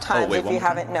 Sometimes, if you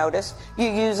haven't noticed, you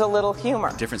use a little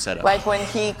humor. Different setup. Like when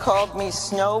he called me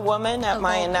Snow Woman at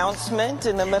my announcement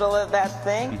in the middle of that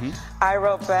thing, I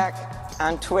wrote back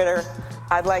on Twitter,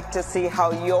 I'd like to see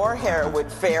how your hair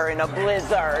would fare in a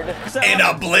blizzard. In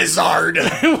a blizzard.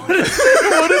 What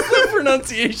is the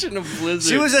pronunciation of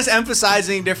blizzard? She was just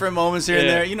emphasizing different moments here and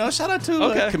there. You know, shout out to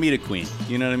Comedic Queen.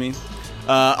 You know what I mean?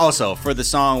 Also, for the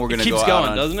song, we're going to go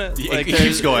out on... It keeps going, doesn't it? Like, it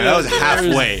keeps going. That was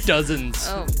halfway. Dozens.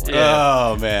 Oh, boy.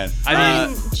 Yeah. Oh, man. I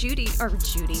mean,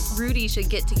 Rudy should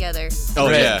get together.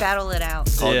 Battle it out.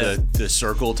 Called the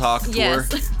Circle Talk Tour.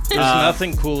 Yes. There's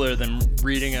nothing cooler than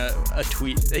reading a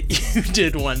tweet that you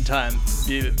did one time.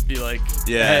 Be like,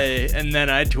 hey, and then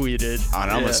I tweeted.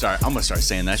 I'm gonna start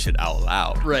saying that shit out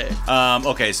loud. Right.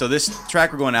 Okay, so this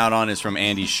track we're going out on is from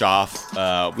Andy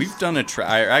Schaaf. We've done a track.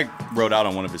 I wrote out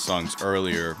on one of his songs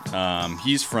earlier.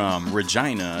 He's from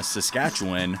Regina,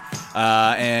 Saskatchewan,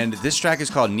 and this track is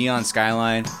called Neon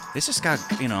Skyline. It's just got,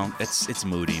 it's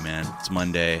moody, man. It's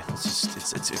Monday.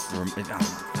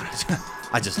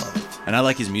 I just love it. And I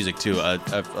like his music, too.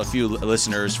 A few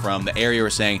listeners from the area were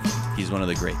saying he's one of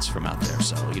the greats from out there.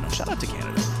 So, shout out to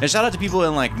Canada. And shout out to people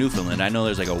in, like, Newfoundland. I know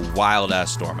there's, like, a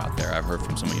wild-ass storm out there. I've heard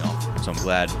from some of y'all. So I'm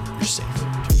glad you're safe.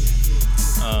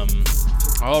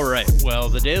 All right. Well,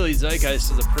 the Daily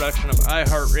Zeitgeist is a production of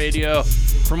iHeartRadio.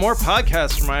 For more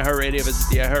podcasts from iHeartRadio, visit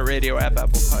the iHeartRadio app,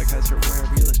 Apple Podcasts, or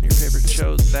wherever you listen to your favorite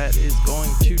shows. That is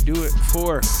going to do it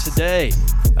for today.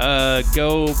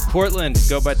 Go Portland.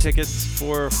 Go buy tickets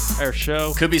for our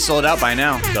show. Could be sold out by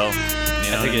now, though.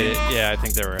 I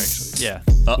think they were actually. Yeah.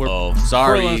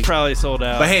 Sorry. Portland's probably sold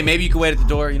out. But hey, maybe you can wait at the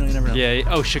door. You never know. Yeah.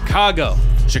 Oh, Chicago.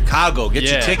 Get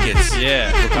your tickets.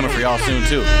 Yeah. We're coming for y'all soon,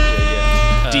 too. Yeah.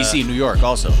 DC, New York,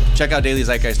 also. Check out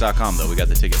dailyzeitgeist.com, though. We got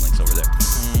the ticket links over there.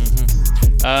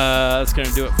 That's going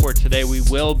to do it for today. We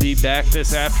will be back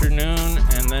this afternoon,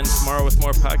 and then tomorrow with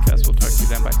more podcasts. We'll talk to you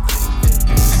then. Bye.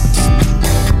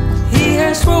 He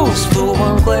has rules for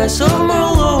one glass of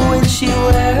Merlot, and she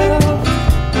will